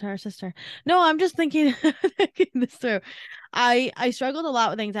 Go Shout on. out to our sister. No, I'm just thinking, thinking this through. I struggled a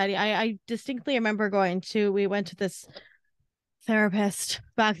lot with anxiety. I distinctly remember we went to this therapist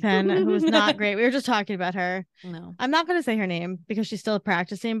back then who was not great. We were just talking about her. No. I'm not going to say her name because she's still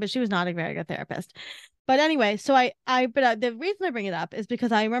practicing, but she was not a very good therapist. But anyway, so but the reason I bring it up is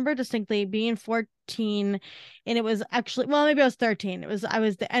because I remember distinctly being 14, and it was actually, well, maybe I was 13. I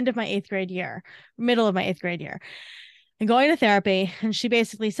was the end of my 8th grade year, middle of my 8th grade year, and going to therapy. And she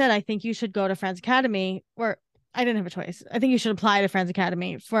basically said, I think you should go to Friends Academy, or I didn't have a choice. I think you should apply to Friends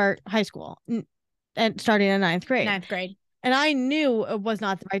Academy for high school and starting in 9th grade. 9th grade. And I knew it was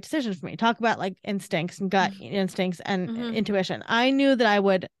not the right decision for me. Talk about like instincts and gut instincts and intuition. I knew that I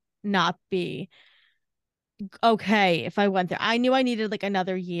would not be okay if I went there. I knew I needed like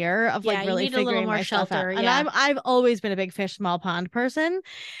another year of like really figuring my stuff out. And I've always been a big fish, small pond person.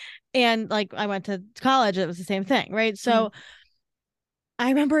 And like I went to college, it was the same thing, right? So I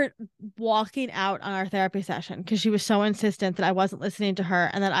remember walking out on our therapy session because she was so insistent that I wasn't listening to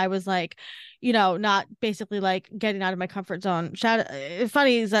her and that I was like, not basically like getting out of my comfort zone.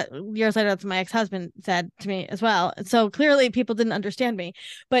 Funny is that years later, that's what my ex-husband said to me as well. So clearly people didn't understand me.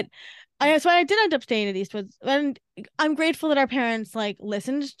 But so I did end up staying at Eastwoods, and I'm grateful that our parents like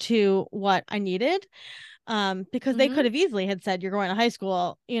listened to what I needed. Because they could have easily had said, you're going to high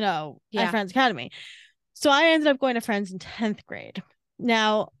school, at Friends Academy. So I ended up going to Friends in 10th grade.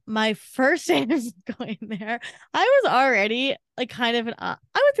 Now, my first day of going there, I was already like kind of I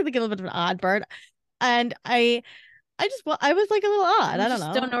would say like a little bit of an odd bird. And I was like a little odd. I don't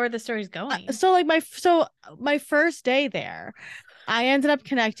know. Don't know where the story's going. So my first day there, I ended up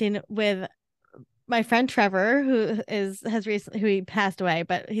connecting with my friend Trevor, who he passed away,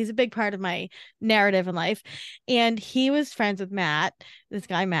 but he's a big part of my narrative in life. And he was friends with this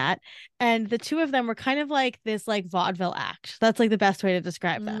guy Matt, and the two of them were kind of like this like vaudeville act. That's like the best way to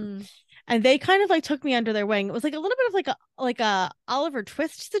describe them. And they kind of like took me under their wing. It was like a little bit of like a Oliver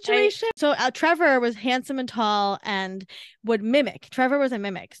Twist situation. So Trevor was handsome and tall and would mimic. Trevor was a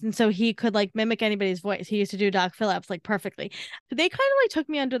mimic, and so he could like mimic anybody's voice. He used to do Doc Phillips like perfectly. So they kind of like took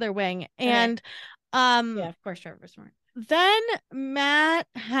me under their wing, and yeah, of course, Trevor was smart. Then Matt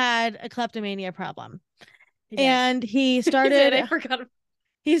had a kleptomania problem, and he started. I forgot.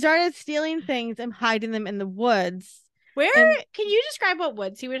 He started stealing things and hiding them in the woods. Where can you describe what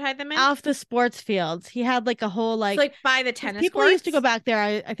woods he would hide them in? Off the sports fields. He had like a whole like by the tennis people courts? used to go back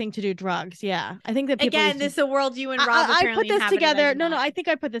there. I think to do drugs. Yeah, I think that people again. This is a world you and Rob. I put this together. No, I think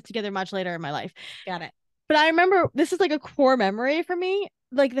I put this together much later in my life. Got it. But I remember this is like a core memory for me.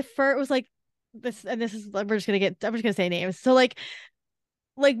 Like the first was like this, and this is I'm just gonna say names. So like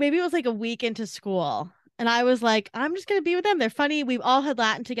maybe it was like a week into school, and I was like, I'm just gonna be with them. They're funny. We've all had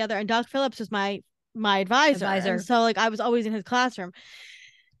Latin together, and Doc Phillips was my advisor. And so like I was always in his classroom,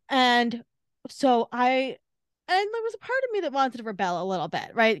 and so and there was a part of me that wanted to rebel a little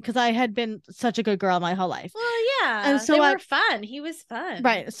bit, right? Because I had been such a good girl my whole life. Well, yeah, and so they were fun. He was fun,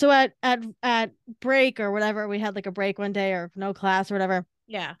 right? So at break or whatever, we had like a break one day or no class or whatever.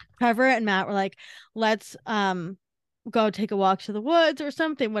 Yeah, Trevor and Matt were like, let's go take a walk to the woods or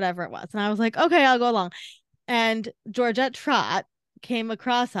something, whatever it was. And I was like, okay, I'll go along. And Georgette Trott came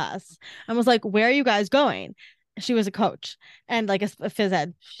across us and was like, where are you guys going? She was a coach and like a phys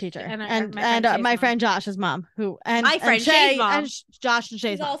ed teacher, and my friend Josh's mom, Shay's mom, and Josh and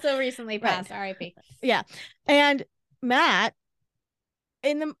Shay's mom also recently passed, R.I.P. Yeah, and Matt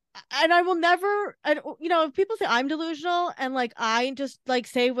and I will never, if people say I'm delusional and like I just like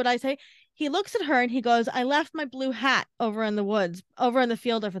say what I say, he looks at her and he goes, I left my blue hat over in the woods, over in the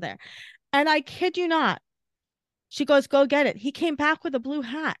field over there, and I kid you not, she goes, go get it. He came back with a blue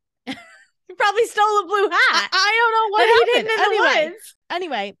hat. He probably stole a blue hat. I don't know what happened. In the woods.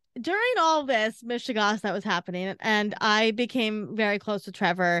 Anyway, during all this mishigas that was happening, and I became very close with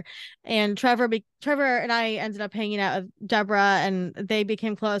Trevor, and Trevor and I ended up hanging out with Deborah, and they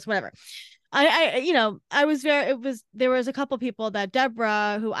became close. Whatever. I was very. It was there was a couple people that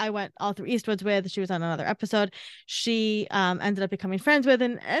Deborah, who I went all through Eastwoods with. She was on another episode. She ended up becoming friends with,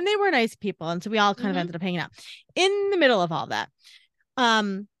 and they were nice people, and so we all kind of ended up hanging out. In the middle of all that,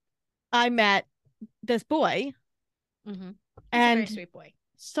 I met this boy, He's and a very sweet boy.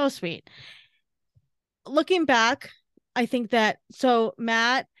 So sweet. Looking back, I think that so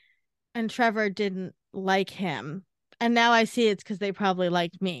Matt and Trevor didn't like him, and now I see it's because they probably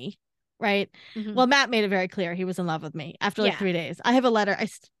liked me, right? Well, Matt made it very clear he was in love with me after like 3 days. I have a letter.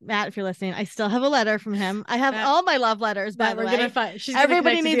 Matt, if you're listening, I still have a letter from him. I have all my love letters. By the way,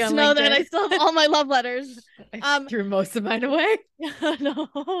 everybody needs to know that I still have all my love letters. I threw most of mine away.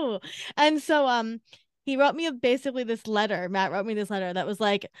 No, and so he wrote me basically this letter. Matt wrote me this letter that was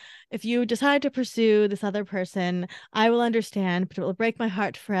like, if you decide to pursue this other person, I will understand, but it will break my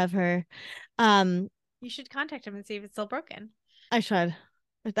heart forever. You should contact him and see if it's still broken. I should.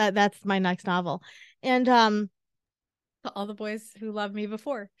 That's my next novel. And all the boys who loved me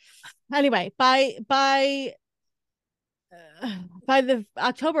before. Anyway, by the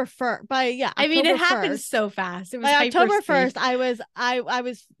October 1st, I mean, it happened so fast. It was by October 1st. I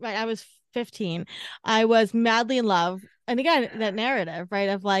was 15. I was madly in love. And again, that narrative, right?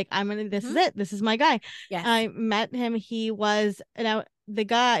 Of like, this is it. This is my guy. Yes. I met him. He was,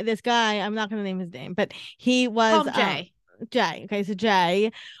 this guy, I'm not going to name his name, but he was Jay. Jay. Okay. So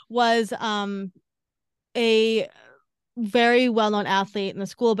Jay was, a very well-known athlete in the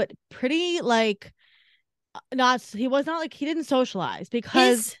school, but pretty like, he didn't socialize because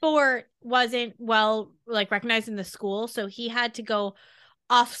his sport wasn't well like recognized in the school, so he had to go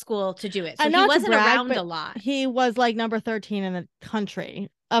off school to do it. So he wasn't around a lot. He was like number 13 in the country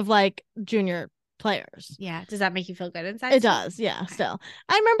of like junior players. Yeah. Does that make you feel good inside? It does. Yeah. Okay. Still,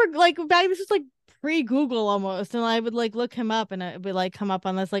 I remember like back. This was like pre-Google almost, and I would like look him up, and it would like come up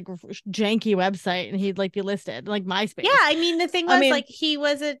on this like janky website, and he'd like be listed like MySpace. Yeah. I mean, the thing was like he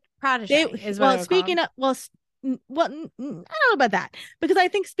was a prodigy. Speaking of, I don't know about that, because I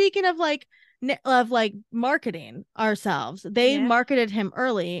think speaking of like marketing ourselves, they marketed him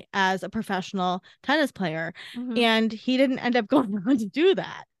early as a professional tennis player, and he didn't end up going on to do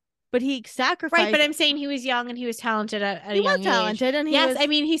that, but he sacrificed. Right, but I'm saying he was young and he was talented at a young age. He was talented, and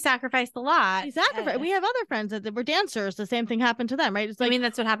he sacrificed a lot. He sacrificed. We have other friends that were dancers. The same thing happened to them, right? It's like, I mean,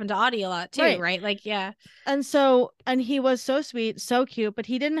 that's what happened to Audie a lot too, right? Like, yeah. And so, and he was so sweet, so cute, but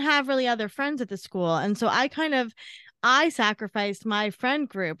he didn't have really other friends at the school, and so I sacrificed my friend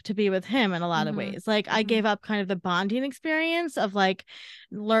group to be with him in a lot of ways. Like I gave up kind of the bonding experience of like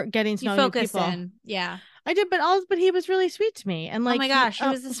getting to know new people. Yeah, I did, but he was really sweet to me, and like, oh my gosh, he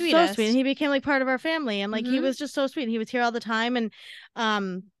was the sweetest. So sweet, and he became like part of our family, and like he was just so sweet. He was here all the time, and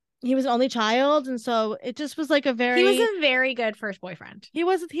he was an only child, and so it just was like he was a very good first boyfriend.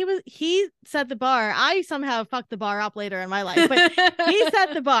 He set the bar. I somehow fucked the bar up later in my life, but he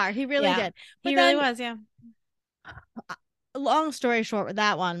set the bar. He really did. He really was, yeah. Long story short with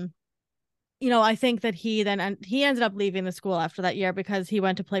that one, I think that he ended up leaving the school after that year because he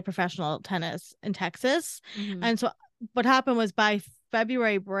went to play professional tennis in Texas. And so what happened was by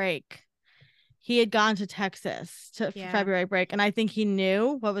February break, he had gone to Texas for February break, and I think he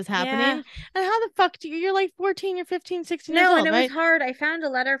knew what was happening. And how the fuck you're like 14, you're 15, 16 years old, and it right? was hard. I found a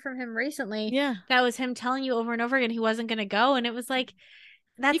letter from him recently that was him telling you over and over again he wasn't going to go, and it was like,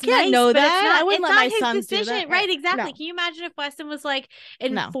 that's you can't know that. I wouldn't let my son do that. Right, exactly. No. Can you imagine if Weston was like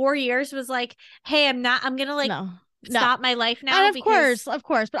in 4 years was like, hey, I'm gonna like stop my life now? And of course.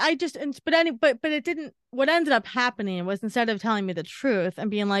 But but it didn't. What ended up happening was, instead of telling me the truth and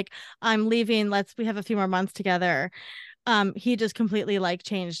being like, I'm leaving, we have a few more months together, he just completely like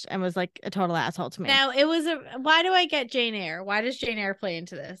changed and was like a total asshole to me. Now it was why do I get Jane Eyre? Why does Jane Eyre play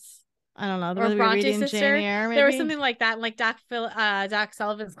into this? I don't know. Or Bronte's sister. Jane Eyre, maybe? There was something like that in like Doc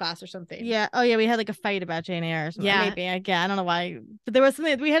Sullivan's class or something. Yeah. Oh yeah, we had like a fight about Jane Eyre. Or something. Yeah. Maybe. Again, I don't know why, but there was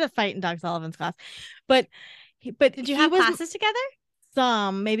something. We had a fight in Doc Sullivan's class. But did you have classes together?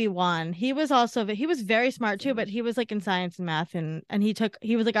 Some, maybe one. He was very smart too, but he was like in science and math, and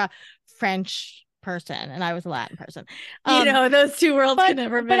he was like a French person, and I was a Latin person. Those two worlds can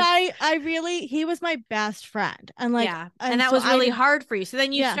never mix. But I really, he was my best friend, and like, and that so was really hard for you. So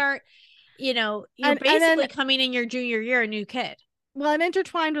then you start, you're basically coming in your junior year a new kid. Well, and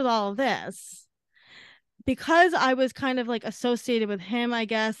intertwined with all of this, because I was kind of like associated with him, I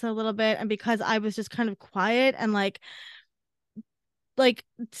guess, a little bit, and because I was just kind of quiet and like like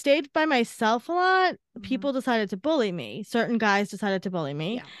stayed by myself a lot, Mhm. people decided to bully me. Certain guys decided to bully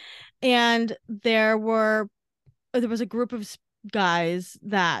me. Yeah. And there was a group of guys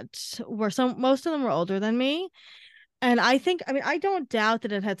that were most of them were older than me. And I mean, I don't doubt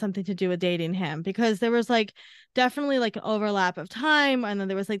that it had something to do with dating him because there was like definitely like an overlap of time. And then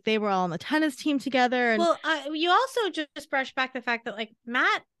there was like they were all on the tennis team together. And Well, you also just brushed back the fact that like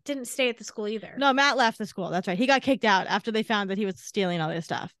Matt didn't stay at the school either. no, Matt left the school. That's right. He got kicked out after they found that he was stealing all this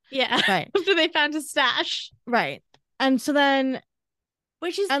stuff. Yeah. Right. After they found his stash. Right. And so then,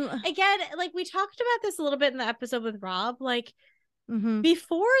 Which is, and again, like we talked about this a little bit in the episode with Rob. Like mm-hmm.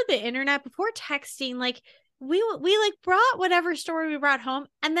 before the internet, before texting, like we like brought whatever story we brought home,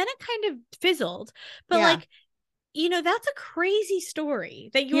 and then it kind of fizzled. But Yeah. like, that's a crazy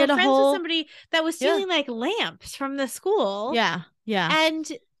story that you He were had a friends with whole, somebody that was yeah. stealing like lamps from the school. Yeah. Yeah.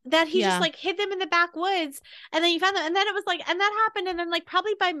 And that he just Yeah. like hid them in the backwoods, and then you found them, and then it was like, and that happened, and then like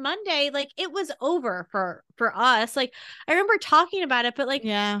probably by Monday like it was over for us. Like I remember talking about it, but like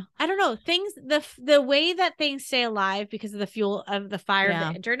Yeah. I don't know, things, the way that things stay alive because of the fuel of the fire of Yeah.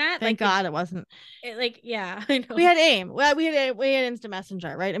 the internet, Thank God it wasn't. like yeah, I know. We had AIM. Well, we had instant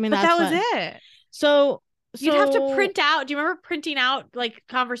messenger, right? I mean, But that's that was what. it. So You'd have to so print out. Do you remember printing out like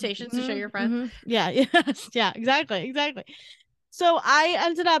conversations to show your friends? Yeah. Yes. Yeah. Exactly. So I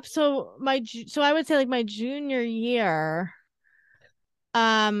ended up. So I would say like my junior year.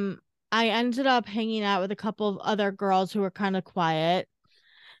 Um, I ended up hanging out with a couple of other girls who were kind of quiet,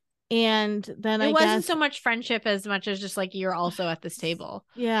 and then It I wasn't guess so much friendship as much as just like you're also at this table.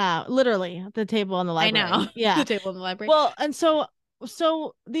 yeah, literally the table in the I know. library. Yeah. The table in the library. Well, and so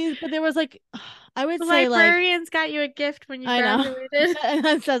these, but there was like, I would The say like librarians got you a gift when you I know. graduated.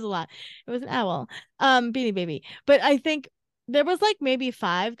 That says a lot. It was an owl, Beanie Baby. But I think there was like maybe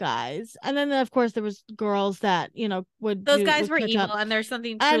five guys, and then of course there was girls that Those guys would were catch up, evil, and there's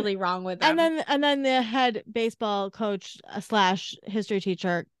something and truly wrong with them. then the head baseball coach slash history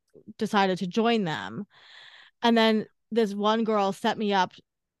teacher decided to join them, and then this one girl set me up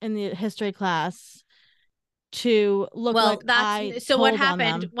in the history class to look Well, like that's I so what told on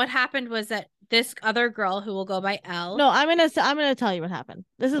happened. them. What happened was that this other girl who will go by L. No, I'm gonna tell you what happened.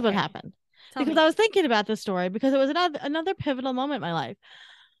 This is what Okay, happened tell because me. I was thinking about this story because it was another pivotal moment in my life.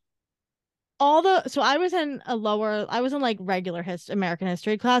 So I was in like regular American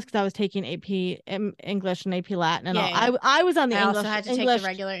history class because I was taking AP English and AP Latin and Yeah, all. yeah. I was on the I also English had to take the English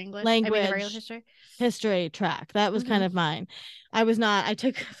regular English. I mean, the regular language history. history track. That was kind Mm-hmm. of mine. I was not. I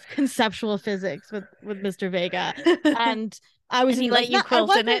took conceptual physics with Mr. Vega, and I was And he in let like you not. I quilt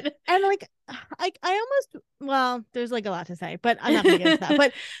in wasn't, it. and like I almost, well, there's like a lot to say, but I'm not gonna get into that.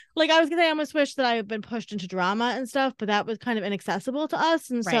 But like I was gonna say, I almost wish that I had been pushed into drama and stuff, but that was kind of inaccessible to us,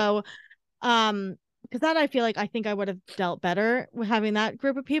 and Right. so because that I think I would have dealt better with having that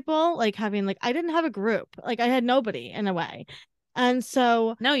group of people, like having like I didn't have a group, like I had nobody in a way, and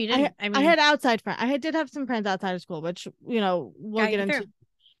so No, you I didn't. I I mean, had outside friends. I did have some friends outside of school, which we'll got get you through. into.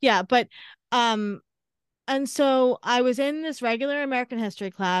 Yeah, but um and so I was in this regular American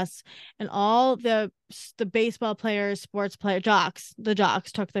history class, and all the baseball players, sports player jocks, the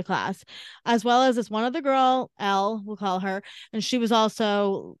jocks took the class, as well as this one other girl, Elle, we'll call her, and she was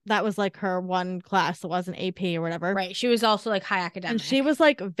also that was like her one class that wasn't AP or whatever, Right. She was also like high and she academic, was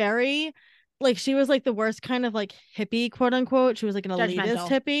like very like she was like the worst kind of like hippie, quote unquote. She was like an elitist judgmental,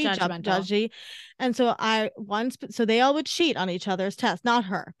 hippie, judgmental. judgy. And so so they all would cheat on each other's tests, not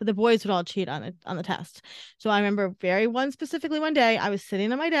her, but the boys would all cheat on it on the test. So I remember specifically one day I was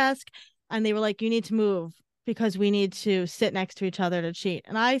sitting at my desk and they were like, you need to move because we need to sit next to each other to cheat.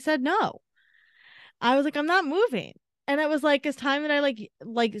 And I said no. I was like, I'm not moving. And it was like it's time that I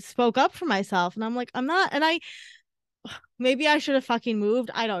like spoke up for myself. And I'm like, I'm not, and I maybe I should have fucking moved.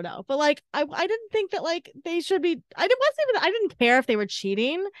 I don't know. But like I didn't think that like they should be I didn't care if they were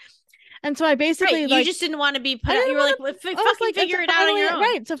cheating. And so I Right. basically You like just didn't want to be I put out. didn't You were want like, to well, I was fucking like, and figure so it out on finally, your own.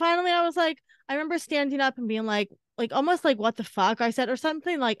 right. So finally I was like, I remember standing up and being like almost like what the fuck I said or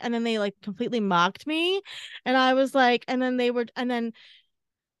something, like, and then they like completely mocked me. And I was like, and then they were and then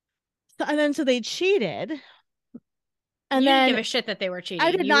so they cheated. And You didn't give then a shit that they were I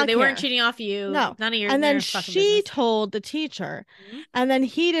cheating. did not They weren't care. cheating off you. No. None of And then your fucking she business. told the teacher, Mhm. and then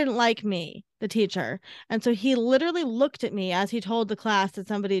he didn't like me, the teacher. And so he literally looked at me as he told the class that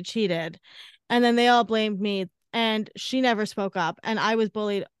somebody had cheated. And then they all blamed me. And she never spoke up. And I was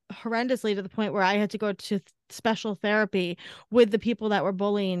bullied horrendously to the point where I had to go to special therapy with the people that were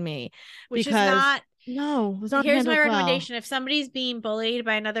bullying me Which is because not. no, it was not Here's my handled well. recommendation: if somebody's being bullied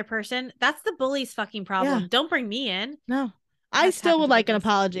by another person, that's the bully's fucking Yeah, problem. Don't bring me in. no. That I has to still happen would to both like of an us.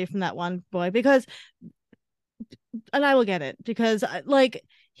 apology from that one boy because and I will get it because like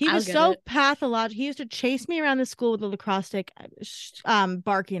he I'll was get so it. pathological. He used to chase me around the school with a lacrosse stick,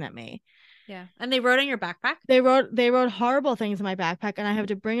 barking at me. Yeah. And they rode on your backpack? They wrote horrible things in my backpack, and I have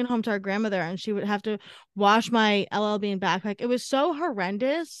to bring it home to our grandmother, and she would have to wash my LL Bean backpack. It was so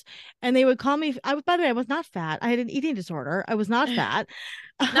horrendous, and they would call me. By the way, I was not fat. I had an eating disorder. I was not fat.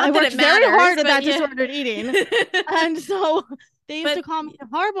 I Not that worked it very matters, hard at but that yeah. disordered eating, and so they used to But call me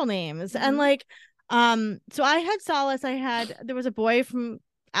horrible names, and mhm. like, so I had solace. There was a boy from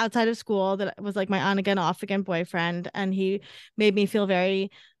outside of school that was like my on again, off again boyfriend, and he made me feel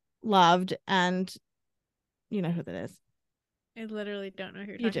very loved, and you know who that is. I literally don't know who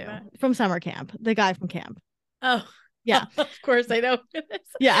you're You talking do. about. From summer camp. The guy from camp. Oh, Yeah. of course I know who it is.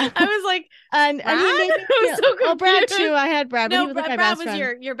 Yeah. I was like, And Brad? he made me I was feel, so well, Brad too. confused. I had Brad, but he No, was like my Brad best was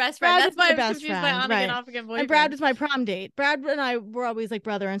friend. your best friend. Brad was That's why my I was best confused by friend, on again, right? off again And Brad boyfriend. was my prom date. Brad and I were always like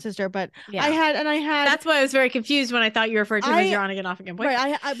brother and sister, but Yeah. I had That's why I was very confused when I thought you referred to him as I your on again, off again right.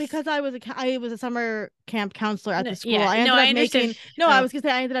 boyfriend. Because I was a summer camp counselor at No, the school. yeah, I no, ended I up understood. making no. I Oh, was gonna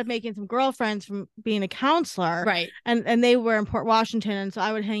say I ended up making some girlfriends from being a counselor, right, and they were in Port Washington, and so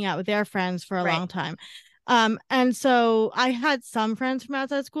I would hang out with their friends for a right. long time. And so I had some friends from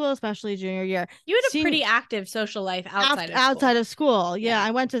outside school, especially junior year. You had a Senior pretty active social life outside of outside school. of school, yeah, Yeah.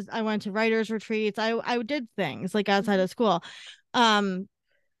 I went to writers retreats. I did things like outside Mhm. of school, um,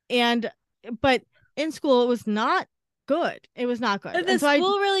 and but in school it was not good. It was not good, But the and so I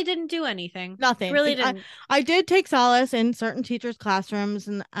school really didn't do anything. It nothing. really didn't. I did take solace in certain teachers' classrooms,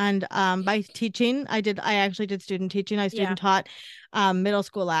 and by teaching, I actually did student teaching. I Yeah. student taught middle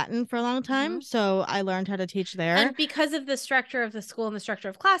school Latin for a long time, Mhm. so I learned how to teach there. And because of the structure of the school and the structure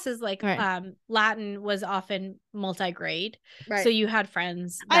of classes, like Right. Latin was often multi-grade. So Right. you had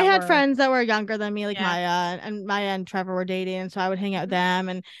friends I that had were, friends that were younger than me, like yeah. Maya and Trevor were dating, so I would hang out with Mhm. them,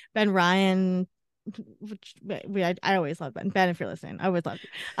 and Ben Ryan, which I always loved Ben, if you're listening, I always loved you.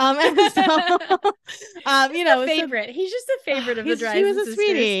 And so Just a so favorite. He's just a favorite of the he was Dryden a sisters.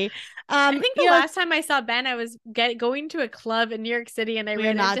 sweetie. I think the last time I saw Ben, I was going to a club in New York City and I we are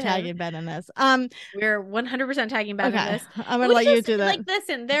ran not into him. tagging Ben in this. We're 100% tagging Ben in Okay, this. I'm gonna We let you just do that. like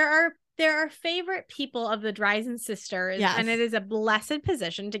listen, there are favorite people of the Dryden sisters, Yes. and it is a blessed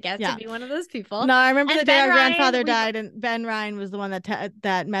position to get to be one of those people. No, I remember And the day Ben our Ryan, grandfather died, and Ben Ryan was the one that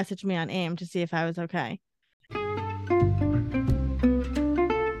messaged me on AIM to see if I was okay.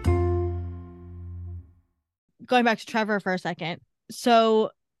 Going back to Trevor for a second.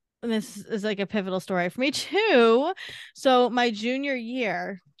 So this is like a pivotal story for me too. So my junior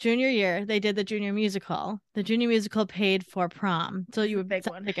year, they did the junior musical. The junior musical paid for prom. So you would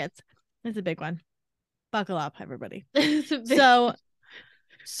sell tickets. It's a big one. Buckle up, everybody. So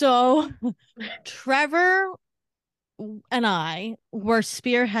Trevor and I were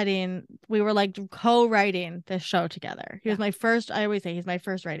spearheading, we were like co-writing this show together. He was my first, I always say he's my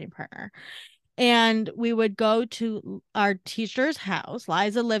first writing partner. And we would go to our teacher's house.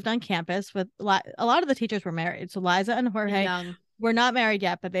 Liza lived on campus with a lot of the teachers were married. So Liza and Jorge young. were not married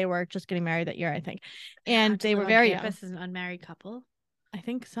yet, but they were just getting married that year, I think. And they were on very campus young. as an unmarried couple. I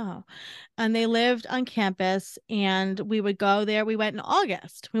think so. And they lived on campus, and we would go there. We went in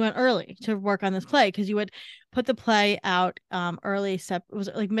August. We went early to work on this play because you would put the play out it was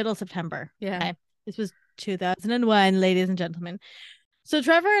like middle September. Yeah. Okay. This was 2001, ladies and gentlemen. So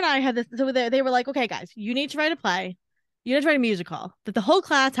Trevor and I had this. So they were like, okay, guys, you need to write a play. You need to write a musical that the whole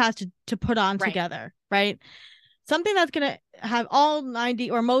class has to put on together, right? Something that's going to have all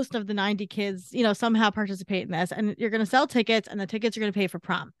 90 or most of the 90 kids, somehow participate in this. And you're going to sell tickets, and the tickets are going to pay for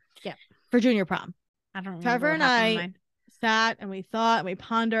prom. Yeah. For junior prom. I don't remember. Trevor and I sat and we thought and we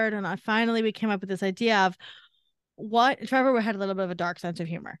pondered, and finally we came up with this idea of what Trevor had a little bit of a dark sense of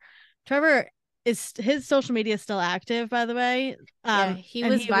humor. Trevor his social media is still active, by the way. He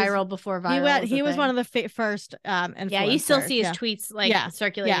was viral before viral. He was one of the first influencers. Yeah, you still see his tweets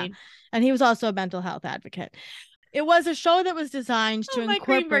circulating. Yeah. And he was also a mental health advocate. It was a show that was designed to Mike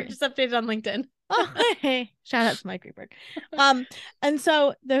Greenberg just updated on LinkedIn. Oh, hey, shout out to Mike Greenberg. And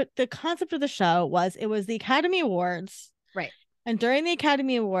so the concept of the show was it was the Academy Awards, right? And during the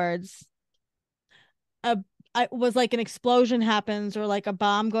Academy Awards, it was like an explosion happens, or like a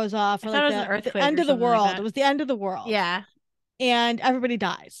bomb goes off, or like the end of the world. It was the end of the world. Yeah, and everybody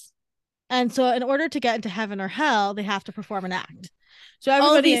dies. And so, in order to get into heaven or hell, they have to perform an act. So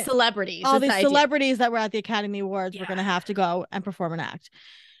all these celebrities that were at the Academy Awards were going to have to go and perform an act.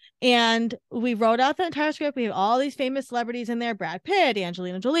 And we wrote out the entire script. We have all these famous celebrities in there: Brad Pitt,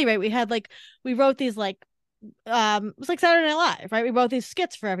 Angelina Jolie, right? We wrote these it was like Saturday Night Live, right? We wrote these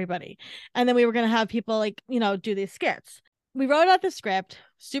skits for everybody, and then we were going to have people do these skits. we wrote out the script,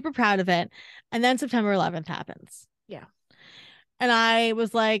 super proud of it. And then September 11th happens. Yeah. And I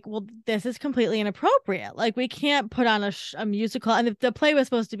was like, well, this is completely inappropriate. Like, we can't put on a musical. And the play was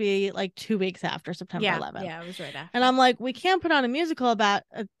supposed to be like 2 weeks after September Yeah. 11th. Yeah. It was right after. And I'm like, we can't put on a musical about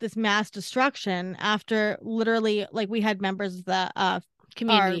this mass destruction after literally, like, we had members of our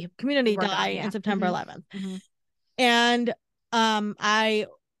community die in September 11th. Mm-hmm. And I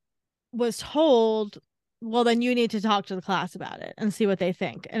was told, well, then you need to talk to the class about it and see what they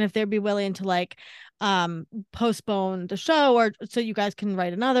think, and if they'd be willing to like postpone the show, or so you guys can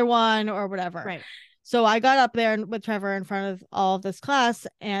write another one or whatever. Right. So I got up there with Trevor in front of all of this class,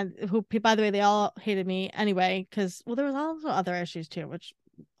 and who, by the way, they all hated me anyway, because, well, there was also other issues too, which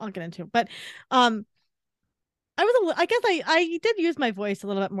I'll get into. But I guess I did use my voice a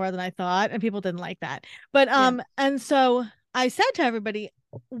little bit more than I thought, and people didn't like that. But and so I said to everybody,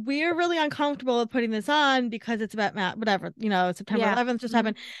 we're really uncomfortable with putting this on because it's about whatever, September 11th just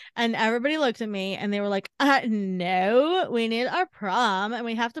happened. And everybody looked at me and they were like, no, we need our prom and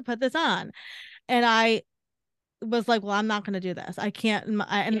we have to put this on. And I was like, well, I'm not going to do this. I can't.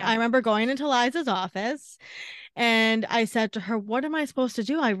 I remember going into Liza's office and I said to her, what am I supposed to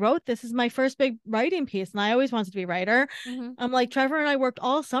do? I wrote this is my first big writing piece, and I always wanted to be a writer. I'm like, Trevor and I worked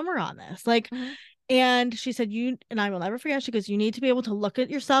all summer on this. Like, and she said, and I will never forget, she goes, you need to be able to look at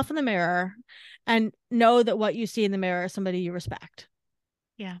yourself in the mirror and know that what you see in the mirror is somebody you respect.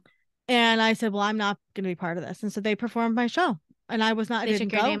 Yeah. And I said, well, I'm not going to be part of this. And so they performed my show. And I was not. They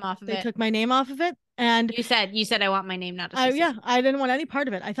took your name off of it. They took my name off of it. And you said I want my name not associated. I didn't want any part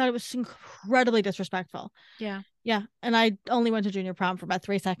of it. I thought it was incredibly disrespectful. Yeah. Yeah. And I only went to junior prom for about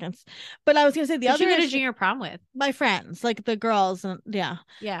 3 seconds. But I was going to say the other. Who you go to junior prom with? My friends, like the girls. And yeah.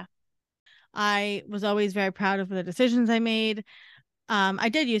 Yeah. I was always very proud of the decisions I made. I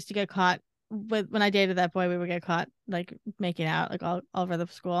did used to get caught when I dated that boy. We would get caught like making out like all over the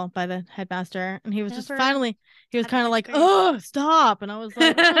school by the headmaster, and he was just finally he was kind of like, oh, stop, and I was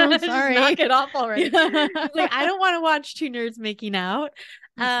like, oh, sorry, knock it off already. Like, I don't want to watch two nerds making out.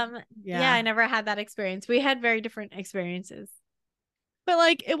 Yeah, I never had that experience. We had very different experiences. But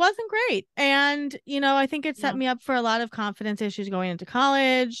like, it wasn't great. And, I think it set me up for a lot of confidence issues going into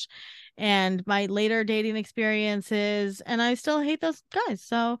college and my later dating experiences. And I still hate those guys.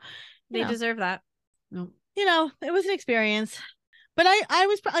 So they deserve that. No. It was an experience. But I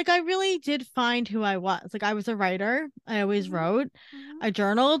was like, I really did find who I was. Like, I was a writer. I always wrote. I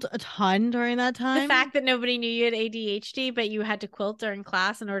journaled a ton during that time. The fact that nobody knew you had ADHD, but you had to quilt during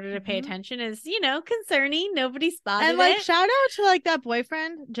class in order to pay attention is, concerning. Nobody spotted it. And like, shout out to like that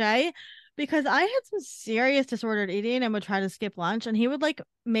boyfriend, Jay, because I had some serious disordered eating and would try to skip lunch, and he would like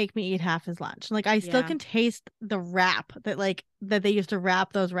make me eat half his lunch. Like, I still can taste the wrap that they used to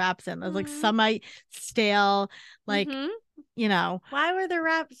wrap those wraps in. There's like semi stale, like. Why were the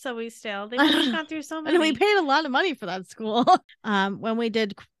wraps so stale? They must have gone through so many. And we paid a lot of money for that school. When we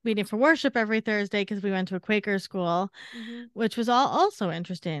did meeting for worship every Thursday, because we went to a Quaker school, which was also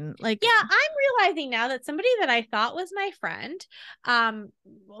interesting. Like, yeah, I'm realizing now that somebody that I thought was my friend,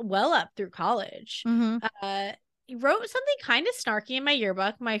 well up through college, wrote something kind of snarky in my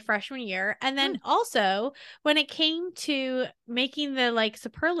yearbook my freshman year. And then also when it came to making the like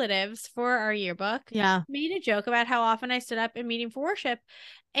superlatives for our yearbook, made a joke about how often I stood up in meeting for worship.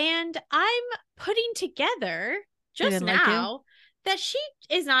 And I'm putting together just now that she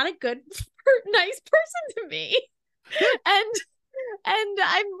is not a good, nice person to me. and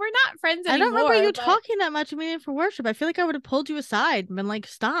we're not friends anymore. I don't remember you talking that much in meeting for worship. I feel like I would have pulled you aside and been like,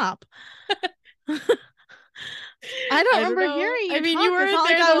 stop. I don't remember hearing you. I mean, you weren't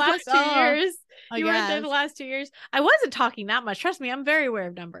there the last 2 years. You weren't there the last 2 years. I wasn't talking that much. Trust me, I'm very aware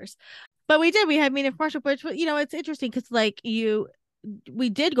of numbers. But we had meeting for worship, which, it's interesting because like we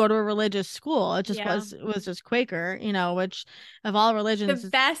did go to a religious school. It just was just Quaker, which of all religions. The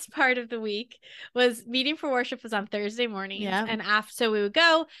best part of the week was meeting for worship was on Thursday mornings. Yeah. And so we would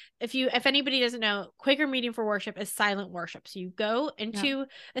go, if anybody doesn't know, Quaker meeting for worship is silent worship. So you go into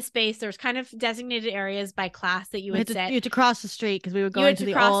a space, there's kind of designated areas by class that you would sit. You had to cross the street because we would go into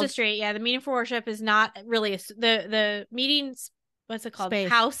the cross the street. Yeah. The meeting for worship is not really the meetings. What's it called? Meeting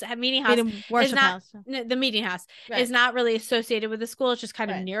house is not house. The meeting house is not really associated with the school. It's just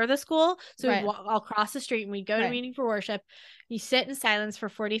kind of near the school. So we'd walk all across the street and we'd go to meeting for worship. You sit in silence for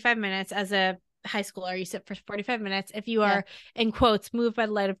 45 minutes as a high schooler. You sit for 45 minutes. If you are, in quotes, moved by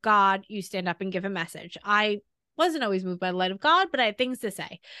the light of God, you stand up and give a message. I wasn't always moved by the light of God, but I had things to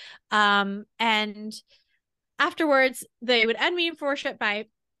say. And afterwards, they would end meeting for worship by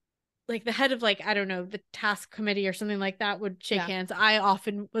like the head of like, I don't know, the task committee or something like that would shake Yeah. hands. I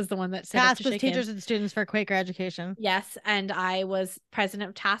often was the one that stood up to Task was shake hands. teachers and students for Quaker education. Yes, and I was president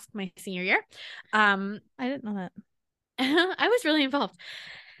of task my senior year. I didn't know that. I was really involved.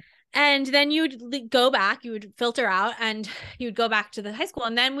 And then you would go back, you would filter out, and you would go back to the high school,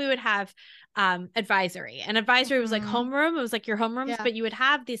 and then we would have advisory. And advisory was like homeroom. It was like your homerooms, Yeah. but you would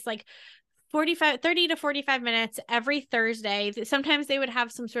have this like 30 to 45 minutes every Thursday. Sometimes they would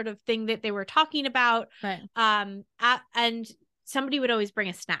have some sort of thing that they were talking about. Right. And somebody would always bring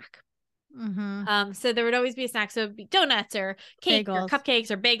a snack. Mm-hmm. So there would always be a snack. So it'd be donuts or cake or Bagels.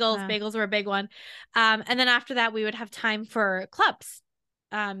 cupcakes or bagels. Yeah. Bagels were a big one. And then after that, we would have time for clubs.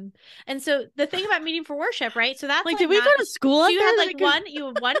 And so the thing about meeting for worship, right? So that's Like, did we go to school? So you have there? like you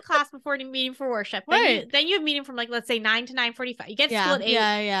have one class before meeting for worship. Right. Then you have meeting from like, let's say 9 to 9:45. You get to school at 8.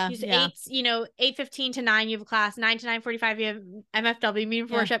 Yeah. You 8, 8:15 to 9, you have a class. 9 to 9:45, you have MFW, meeting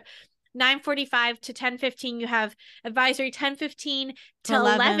for worship. 9:45 to 10:15, you have advisory. 10:15 to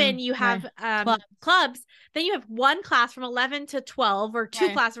 11, you have clubs. Then you have one class from 11 to 12, or two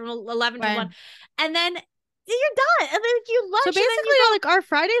classes from 11 to 1. And then you're done. And then you lunch. So basically, like, our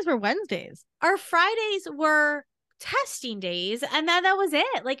Fridays were Wednesdays. Our Fridays were testing days, and then that was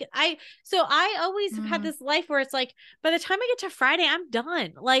it. Like I always have had this life where it's like, by the time I get to Friday, I'm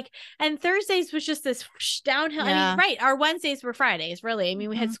done. Like, and Thursdays was just this downhill. I mean, right, our Wednesdays were Fridays, really. I mean,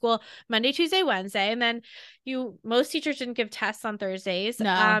 we had school Monday, Tuesday, Wednesday, and then most teachers didn't give tests on Thursdays. No.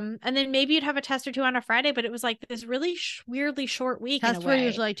 And then maybe you'd have a test or two on a Friday, but it was like this really weirdly short week. Tests were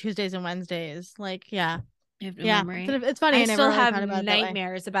usually like Tuesdays and Wednesdays. Like, I have no memory. It's funny. I still have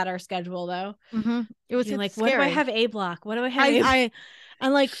nightmares about our schedule, though. It was like, scary. what do I have A block? What do I have?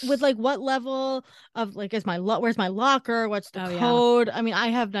 And like with like what level of like where's my locker? What's the code? I mean, I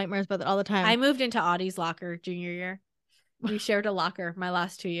have nightmares about that all the time. I moved into Audie's locker junior year. We shared a locker my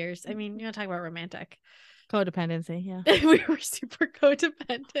last 2 years. I mean, you want to talk about romantic. Codependency, yeah. We were super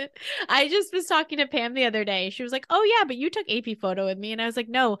codependent. I just was talking to Pam the other day. She was like, "Oh yeah, but you took AP photo with me," and I was like,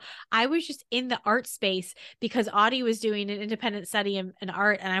 "No, I was just in the art space because Audie was doing an independent study in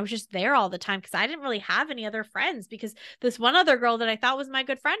art, and I was just there all the time because I didn't really have any other friends because this one other girl that I thought was my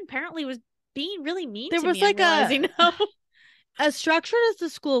good friend apparently was being really mean to me." There was like as structured as the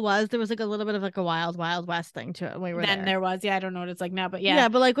school was, there was like a little bit of like a wild west thing to it when we were there. There was, I don't know what it's like now, but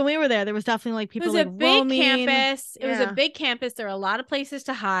but like when we were there was definitely like people. It was like a big campus. It was a big campus. There were a lot of places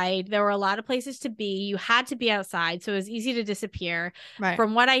to hide. There were a lot of places to be. You had to be outside, so it was easy to disappear. Right.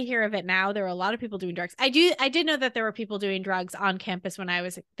 From what I hear of it now, there were a lot of people doing drugs. I did know that there were people doing drugs on campus when I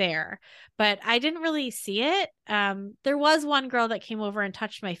was there, but I didn't really see it. There was one girl that came over and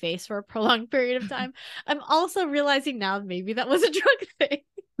touched my face for a prolonged period of time. I'm also realizing now maybe that was a drug thing.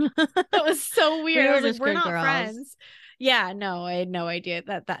 That was so weird. I was like, we're not friends. Yeah, no, I had no idea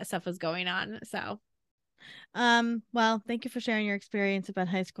that stuff was going on. So well, thank you for sharing your experience about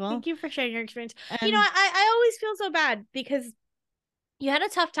high school. Thank you for sharing your experience. And I always feel so bad because you had a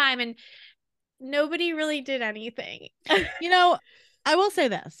tough time and nobody really did anything. I will say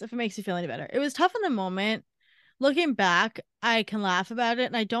this, if it makes you feel any better. It was tough in the moment. Looking back, I can laugh about it.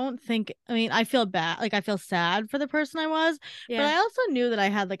 And I don't think, I feel bad. Like, I feel sad for the person I was. Yeah. But I also knew that I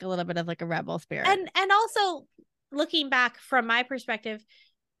had like a little bit of like a rebel spirit. And also looking back from my perspective,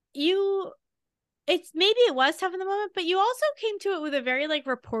 maybe it was tough in the moment, but you also came to it with a very like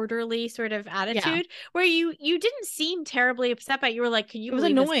reporterly sort of attitude where you didn't seem terribly upset by it. You were like, can you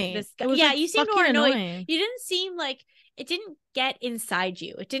believe annoying. This guy? Yeah, like, you seemed more annoying. You didn't seem like it didn't get inside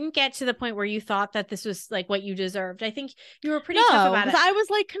you. It didn't get to the point where you thought that this was like what you deserved. I think you were pretty tough about it. I was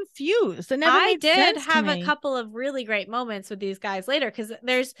like confused. I did have a couple of really great moments with these guys later because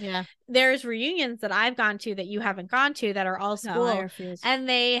there's reunions that I've gone to that you haven't gone to that are all school, and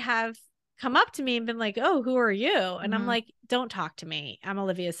they have come up to me and been like, "Oh, who are you?" And I'm like, "Don't talk to me. I'm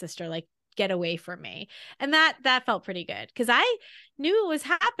Olivia's sister. Like, get away from me." And that felt pretty good because I knew it was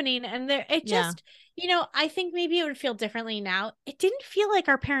happening, and it just I think maybe it would feel differently now. It didn't feel like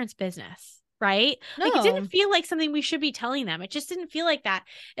our parents' business, right? No. Like, it didn't feel like something we should be telling them. It just didn't feel like that.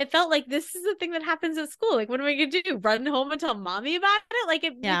 It felt like this is the thing that happens at school. Like, what am I gonna do? Run home and tell mommy about it? Like,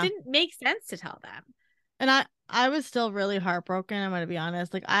 it didn't make sense to tell them. And I was still really heartbroken. I'm going to be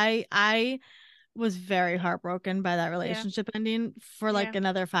honest. Like, I was very heartbroken by that relationship ending for like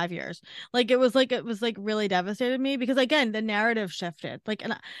another 5 years. Like, it was really devastated me because, again, the narrative shifted. Like,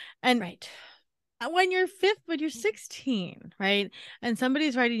 and right. When you're 16, right? And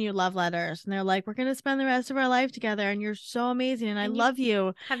somebody's writing you love letters and they're like, we're going to spend the rest of our life together and you're so amazing and I love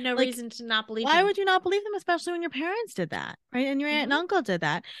you. Have no reason to not believe Why would you not believe them, especially when your parents did that, right? And your aunt and uncle did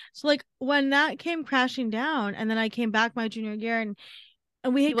that. So like when that came crashing down and then I came back my junior year and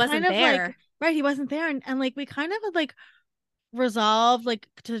and we He had kind wasn't of like, there. right, he wasn't there, and like we kind of had like resolved like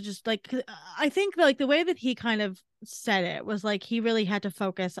to just like, I think like the way that he kind of said it was like he really had to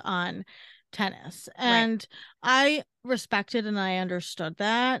focus on tennis, Right. and I respected and I understood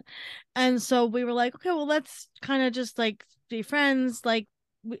that, and so we were like, okay, well, let's kind of just like be friends, like,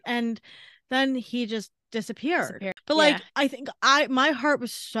 and then he just disappeared. Disappeared. But Yeah. like I think I my heart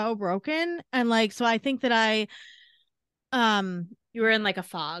was so broken, and like so I think that um You were in like a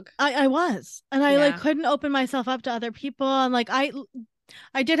fog. I was, and I like Yeah. couldn't open myself up to other people, and like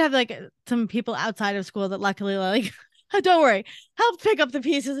I did have like some people outside of school that luckily like don't worry, helped pick up the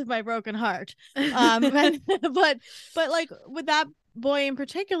pieces of my broken heart. And, but like with that boy in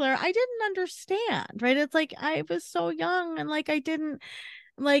particular, I didn't understand, right? It's like I was so young, and like I didn't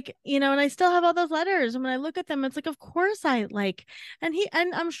like, and I still have all those letters, and when I look at them, it's like, of course I like, and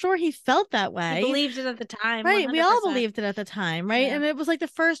I'm sure he felt that He way. believed it at the time, Right, we all 100%. believed it at the time, right? Yeah. And it was like the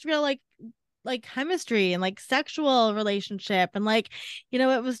first real like chemistry and like sexual relationship, and like,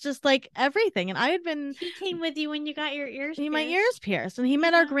 it was just like everything. And I had been He came with you when you got your ears my pierced. ears pierced, and he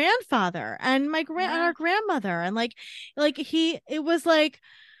met our Yeah. grandfather and and Yeah. our grandmother, and like he it was like,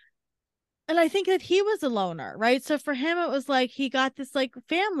 and I think that he was a loner, right? So for him it was like he got this like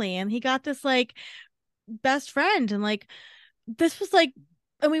family, and he got this like best friend, and like this was like,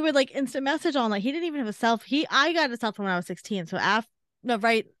 and we would like instant message on, like he didn't even have a cell I got a cell phone when I was 16, so after, no,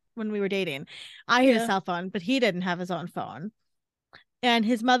 right when we were dating, I had a Yeah. cell phone, but he didn't have his own phone. And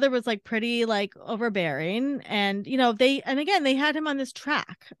his mother was like pretty like overbearing, and and again they had him on this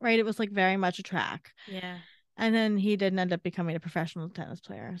track, right? It was like very much a track. Yeah. And then he didn't end up becoming a professional tennis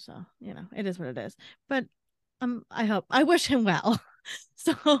player, so it is what it is. But I wish him well.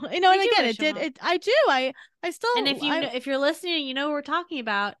 So, and We do again, wish it him did well. it I do I And still I if you're listening, you know what we're talking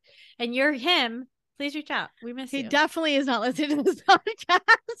about, and you're him, please reach out. We miss he you. definitely is not listening to this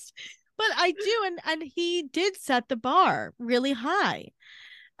podcast. But I do, and he did set the bar really high.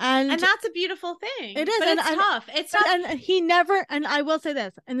 And And that's a beautiful thing. it is, But it's tough. It's tough. and he never, and I will say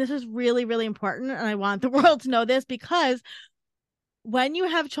this, and this is really, really important, and I want the world to know this, because when you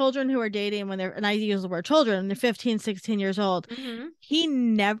have children who are dating when they're, and I use the word children, and they're 15, 16 years old, he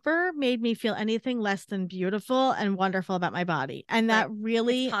never made me feel anything less than beautiful and wonderful about my body. And Right. that It's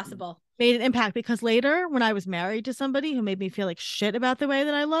really possible. made an impact, because later when I was married to somebody who made me feel like shit about the way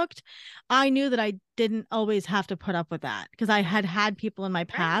that I looked, I knew that I didn't always have to put up with that, because I had people in my Right.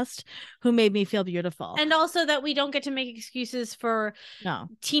 past who made me feel beautiful. And also that we don't get to make excuses for No,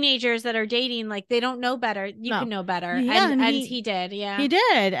 teenagers that are dating, like they don't know better. You no. can know better. Yeah, and And he did. Yeah. he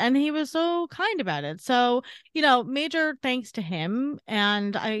did, and he was so kind about it. So, major thanks to him.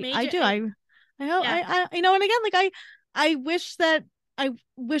 And I Major do. I hope yeah. and again, like I wish that I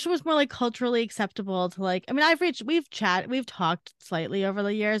wish it was more like culturally acceptable to like, I mean, we've talked slightly over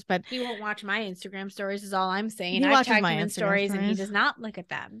the years, but He won't watch my Instagram stories is all I'm saying. he I've watches tagged my him in Instagram stories and he stories. does not look at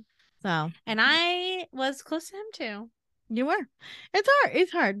them. So, And I was close to him too. you were. It's hard.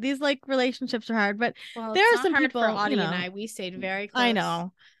 It's hard. These like relationships are hard, but Well, there it's are not some hard people, for Audie and I. We stayed very close. I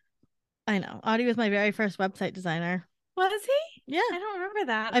know. Audie was my very first website designer. Was he? Yeah. I don't remember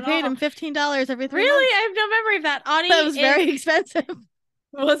that. I paid him $15 every 3 Really? months. I have no memory of that. Audie That was very expensive.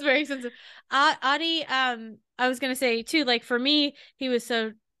 was very expensive. Audie, I was gonna say too, like for me, he was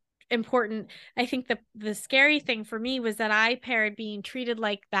so important. I think the scary thing for me was that I paired being treated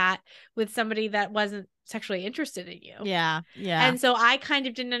like that with somebody that wasn't sexually interested in you. Yeah. Yeah. And so I kind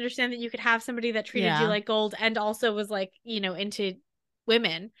of didn't understand that you could have somebody that treated you like gold and also was like, into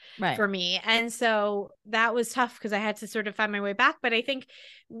women for me. And so that was tough because I had to sort of find my way back. But I think,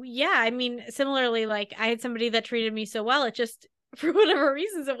 yeah, I mean, similarly, like I had somebody that treated me so well, it just, for whatever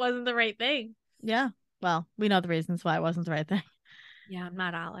reasons, it wasn't the right thing. Yeah. Well, we know the reasons why it wasn't the right thing. Yeah, I'm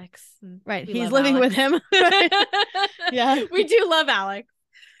not Alex. Right. He's living with him. Right? Yeah. We do love Alex.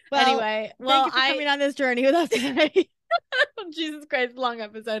 Well, anyway, thank you for coming on this journey with us today. Jesus Christ, long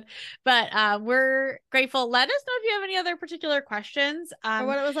episode. But we're grateful. Let us know if you have any other particular questions. Or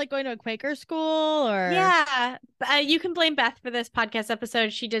what it was like going to a Quaker school, or yeah. You can blame Beth for this podcast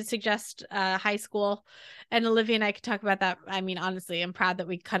episode. She did suggest high school, and Olivia and I could talk about that. I mean, honestly, I'm proud that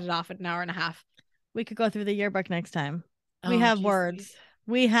we cut it off at an hour and a half. We could go through the yearbook next time. We have words. Please.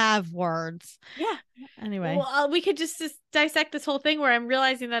 We have words. Yeah. Anyway. Well, we could just dissect this whole thing where I'm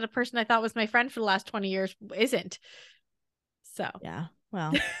realizing that a person I thought was my friend for the last 20 years isn't. So. Yeah.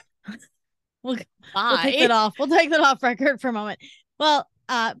 Well. We'll take that off. We'll take that off record for a moment. Well,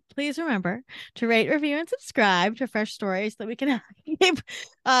 please remember to rate, review, and subscribe to Fresh Stories so that we can keep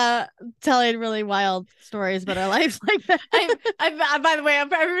telling really wild stories about our lives like that. By the way,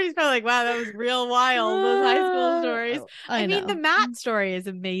 everybody's probably like, wow, that was real wild, those high school stories. I mean, know. the Matt story is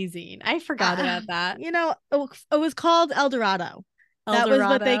amazing. I forgot about that. It was called El Dorado. That was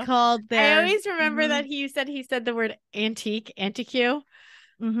what they Eldorado. called their. I always remember that he said the word antique.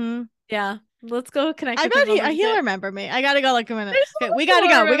 Mm-hmm. Yeah. Let's go connect I with bet him. he'll remember me. I gotta go look him in it. There's Okay, we gotta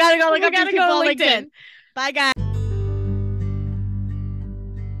go. We gotta go look up these people on LinkedIn. Bye, guys.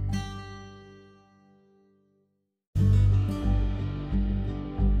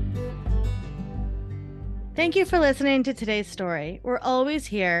 Thank you for listening to today's story. We're always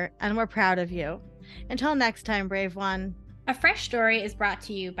here and we're proud of you. Until next time, brave one. A Fresh Story is brought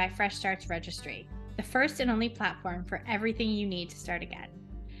to you by Fresh Starts Registry, the first and only platform for everything you need to start again.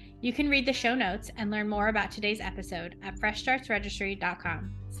 You can read the show notes and learn more about today's episode at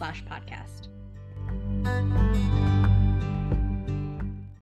freshstartsregistry.com/podcast.